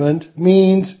commandment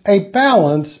means a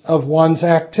balance of one's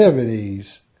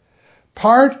activities.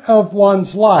 Part of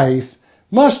one's life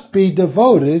must be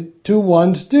devoted to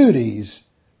one's duties,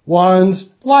 one's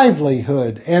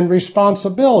livelihood and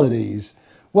responsibilities,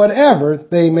 whatever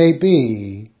they may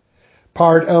be.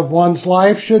 Part of one's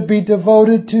life should be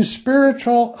devoted to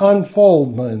spiritual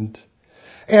unfoldment,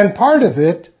 and part of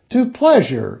it to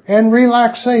pleasure and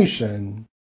relaxation.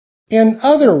 In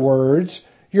other words,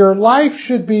 your life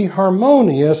should be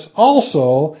harmonious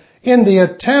also in the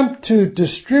attempt to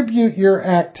distribute your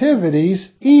activities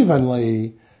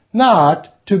evenly, not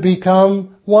to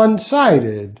become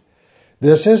one-sided.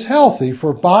 This is healthy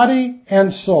for body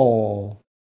and soul.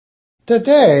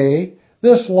 Today,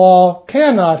 this law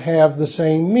cannot have the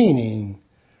same meaning.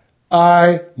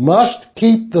 I must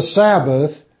keep the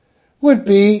Sabbath would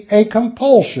be a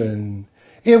compulsion.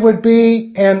 It would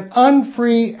be an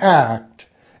unfree act,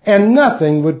 and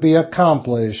nothing would be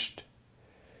accomplished.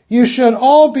 You should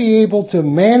all be able to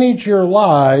manage your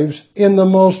lives in the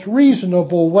most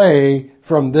reasonable way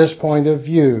from this point of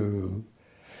view.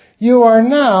 You are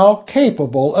now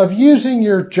capable of using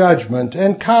your judgment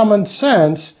and common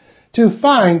sense to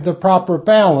find the proper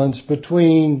balance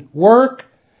between work,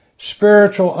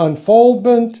 spiritual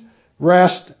unfoldment,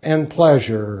 rest, and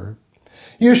pleasure.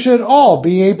 You should all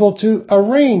be able to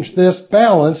arrange this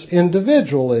balance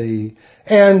individually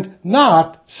and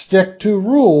not stick to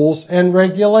rules and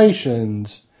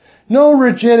regulations. No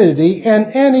rigidity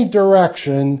in any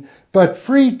direction, but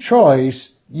free choice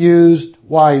used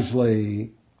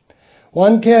wisely.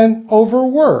 One can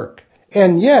overwork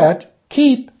and yet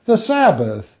keep the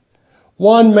Sabbath.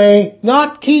 One may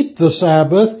not keep the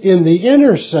Sabbath in the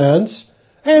inner sense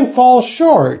and fall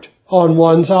short on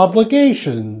one's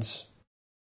obligations.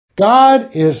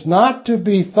 God is not to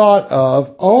be thought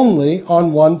of only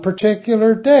on one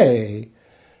particular day.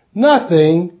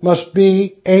 Nothing must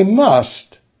be a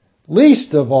must,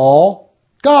 least of all,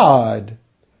 God.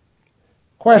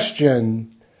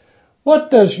 Question: what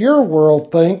does your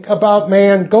world think about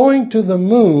man going to the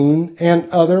moon and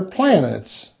other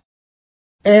planets?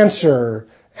 Answer: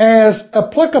 as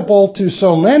applicable to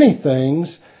so many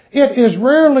things, it is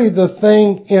rarely the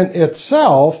thing in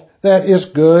itself that is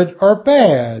good or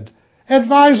bad,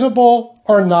 advisable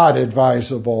or not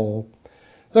advisable.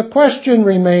 The question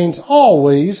remains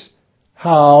always,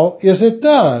 how is it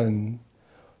done?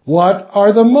 What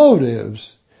are the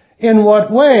motives? In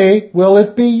what way will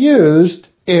it be used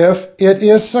if it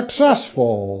is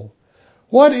successful?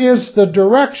 What is the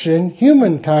direction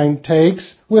humankind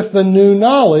takes with the new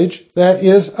knowledge that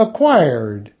is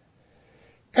acquired?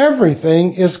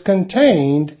 Everything is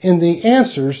contained in the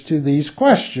answers to these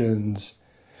questions.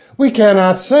 We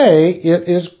cannot say it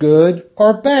is good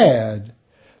or bad.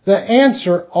 The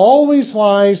answer always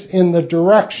lies in the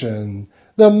direction,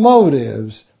 the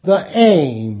motives, the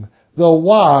aim, the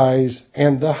whys,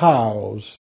 and the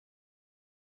hows.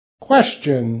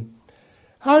 Question: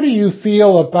 how do you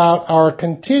feel about our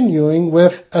continuing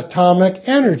with atomic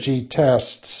energy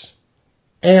tests?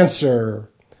 Answer: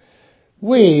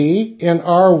 we, in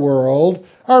our world,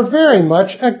 are very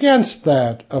much against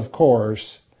that, of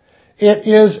course. It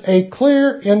is a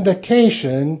clear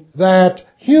indication that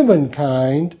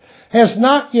humankind has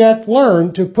not yet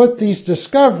learned to put these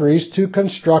discoveries to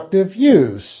constructive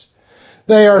use.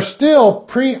 They are still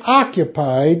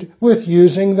preoccupied with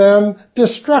using them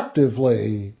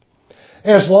destructively.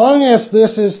 As long as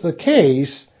this is the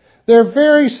case, their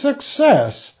very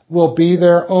success will be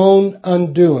their own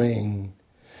undoing.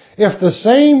 If the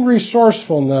same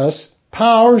resourcefulness,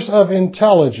 powers of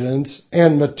intelligence,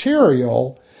 and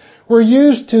material were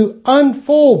used to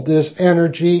unfold this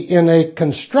energy in a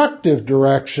constructive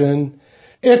direction,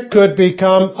 it could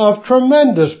become of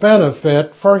tremendous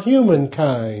benefit for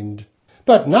humankind.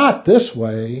 But not this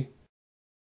way.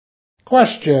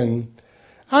 Question: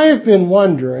 I have been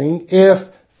wondering if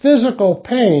physical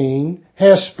pain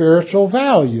has spiritual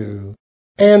value,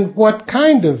 and what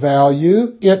kind of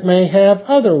value it may have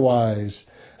otherwise,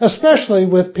 especially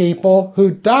with people who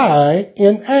die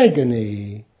in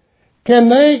agony. Can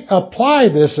they apply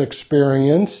this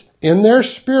experience in their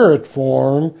spirit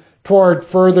form toward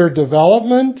further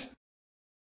development?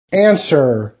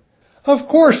 Answer: of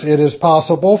course it is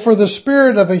possible for the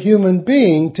spirit of a human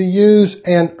being to use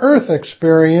an earth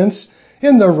experience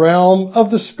in the realm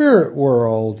of the spirit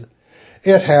world.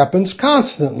 It happens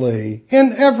constantly,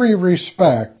 in every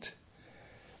respect.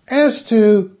 As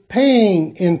to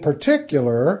pain in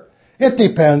particular, it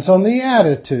depends on the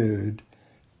attitude.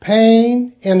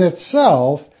 Pain in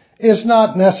itself is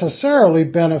not necessarily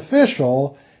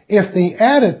beneficial if the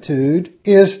attitude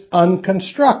is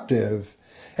unconstructive,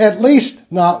 at least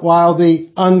not while the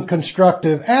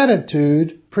unconstructive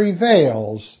attitude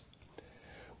prevails.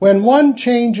 When one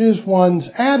changes one's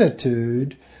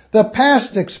attitude, the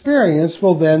past experience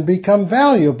will then become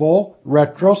valuable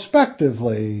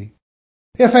retrospectively.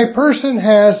 If a person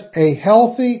has a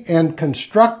healthy and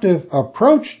constructive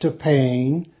approach to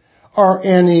pain or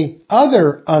any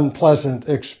other unpleasant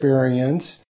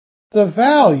experience, the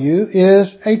value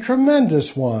is a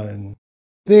tremendous one.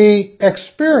 The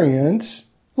experience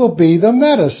will be the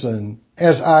medicine,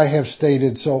 as I have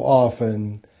stated so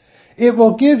often. It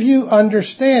will give you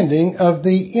understanding of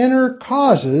the inner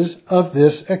causes of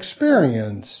this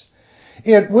experience.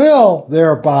 It will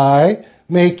thereby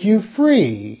make you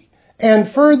free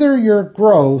and further your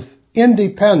growth,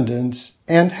 independence,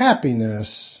 and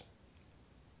happiness.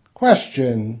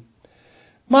 Question: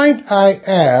 might I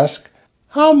ask,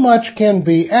 how much can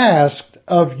be asked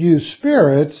of you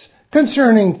spirits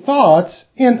concerning thoughts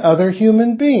in other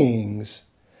human beings?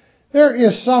 There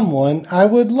is someone I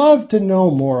would love to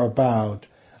know more about.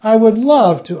 I would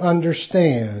love to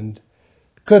understand.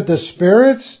 Could the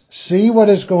spirits see what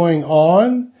is going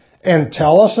on and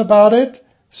tell us about it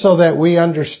so that we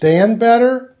understand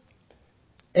better?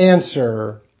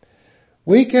 Answer: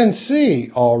 we can see,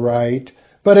 all right,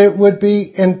 but it would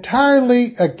be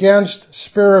entirely against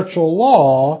spiritual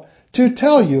law to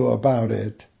tell you about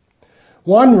it.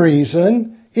 One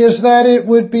reason is that it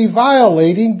would be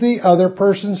violating the other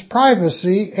person's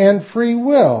privacy and free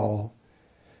will.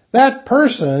 That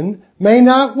person may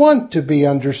not want to be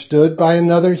understood by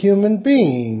another human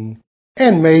being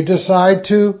and may decide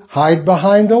to hide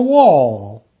behind a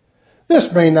wall. This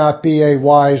may not be a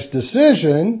wise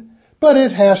decision, but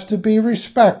it has to be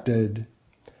respected.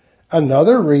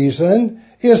 Another reason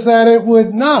is that it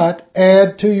would not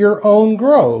add to your own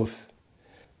growth.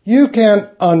 You can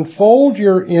unfold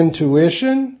your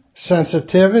intuition,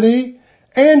 sensitivity,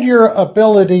 and your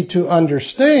ability to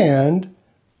understand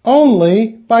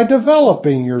only by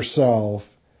developing yourself.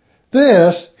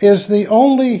 This is the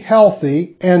only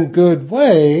healthy and good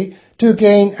way to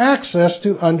gain access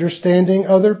to understanding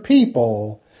other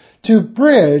people, to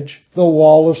bridge the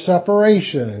wall of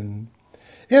separation.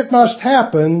 It must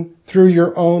happen through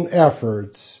your own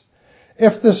efforts.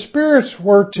 If the spirits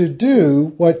were to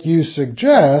do what you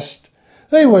suggest,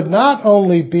 they would not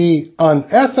only be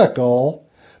unethical,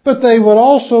 but they would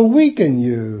also weaken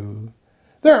you.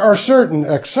 There are certain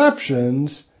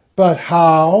exceptions, but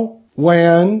how,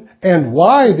 when, and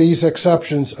why these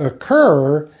exceptions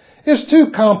occur is too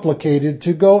complicated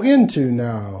to go into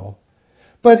now.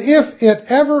 But if it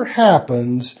ever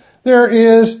happens, there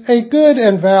is a good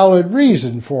and valid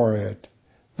reason for it.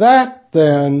 That,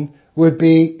 then, would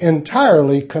be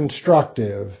entirely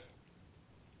constructive.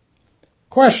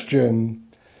 Question: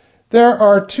 there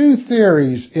are two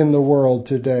theories in the world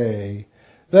today.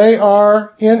 They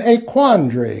are in a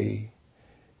quandary.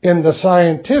 In the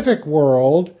scientific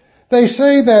world, they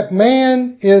say that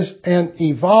man is an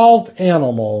evolved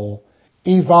animal,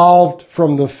 evolved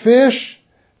from the fish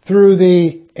through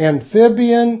the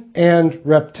amphibian and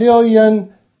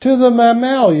reptilian to the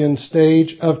mammalian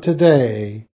stage of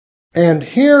today. And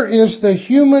here is the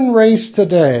human race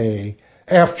today,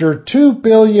 after 2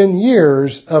 billion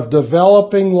years of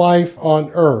developing life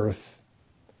on Earth.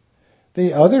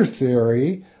 The other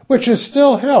theory, which is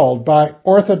still held by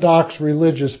Orthodox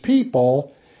religious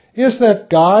people, is that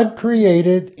God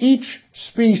created each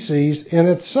species in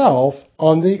itself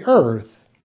on the Earth.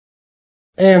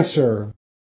 Answer: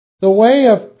 the way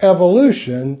of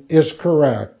evolution is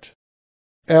correct.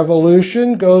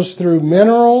 Evolution goes through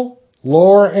mineral,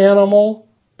 lower animal,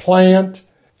 plant,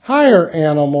 higher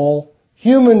animal,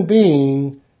 human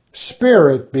being,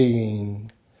 spirit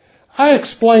being. I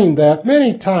explained that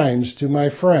many times to my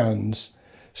friends.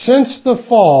 Since the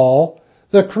fall,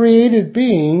 the created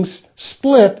beings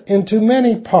split into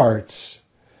many parts.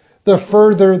 The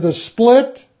further the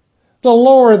split, the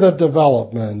lower the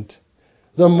development.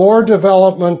 The more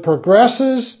development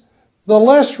progresses, the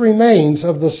less remains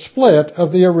of the split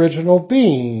of the original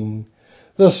being.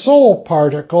 The soul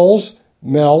particles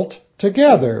melt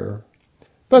together.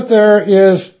 But there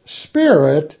is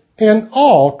spirit in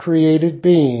all created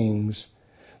beings.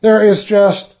 There is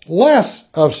just less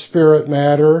of spirit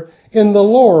matter in the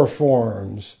lower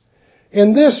forms.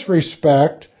 In this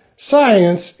respect,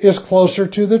 science is closer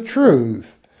to the truth,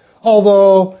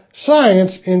 although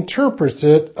science interprets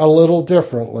it a little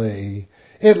differently.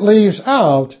 It leaves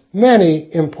out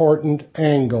many important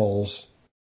angles.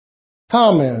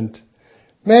 Comment: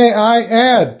 may I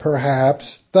add,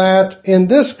 perhaps, that in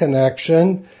this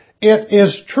connection, it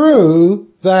is true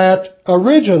that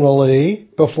originally,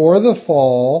 before the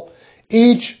fall,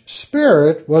 each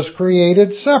spirit was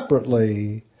created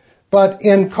separately, but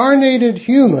incarnated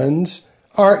humans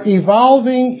are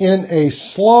evolving in a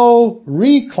slow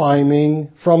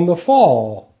reclimbing from the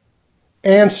fall.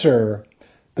 Answer: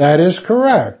 that is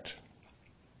correct.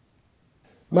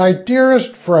 My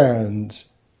dearest friends,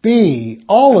 be,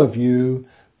 all of you,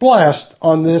 blessed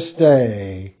on this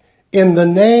day. In the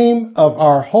name of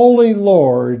our Holy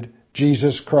Lord,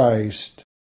 Jesus Christ.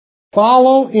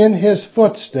 Follow in His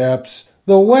footsteps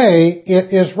the way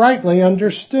it is rightly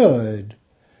understood,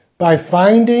 by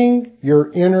finding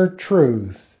your inner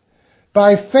truth,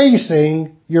 by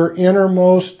facing your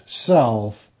innermost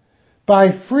self,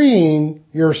 by freeing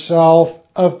yourself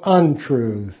of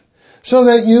untruth, so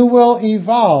that you will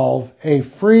evolve a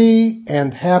free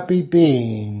and happy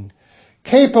being,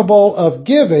 capable of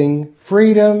giving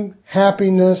freedom,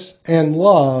 happiness, and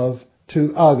love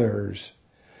to others.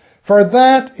 For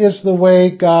that is the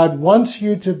way God wants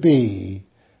you to be,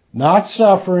 not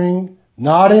suffering,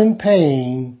 not in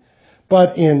pain,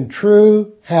 but in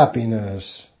true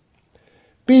happiness.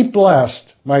 Be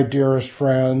blessed, my dearest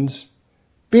friends.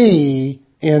 Be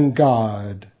in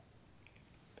God.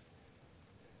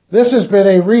 This has been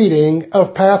a reading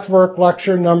of Pathwork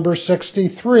Lecture number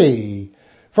 63.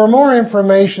 For more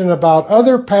information about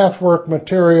other Pathwork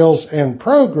materials and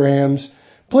programs,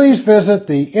 please visit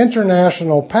the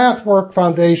International Pathwork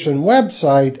Foundation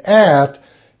website at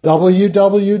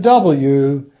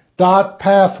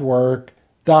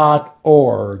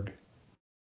www.pathwork.org.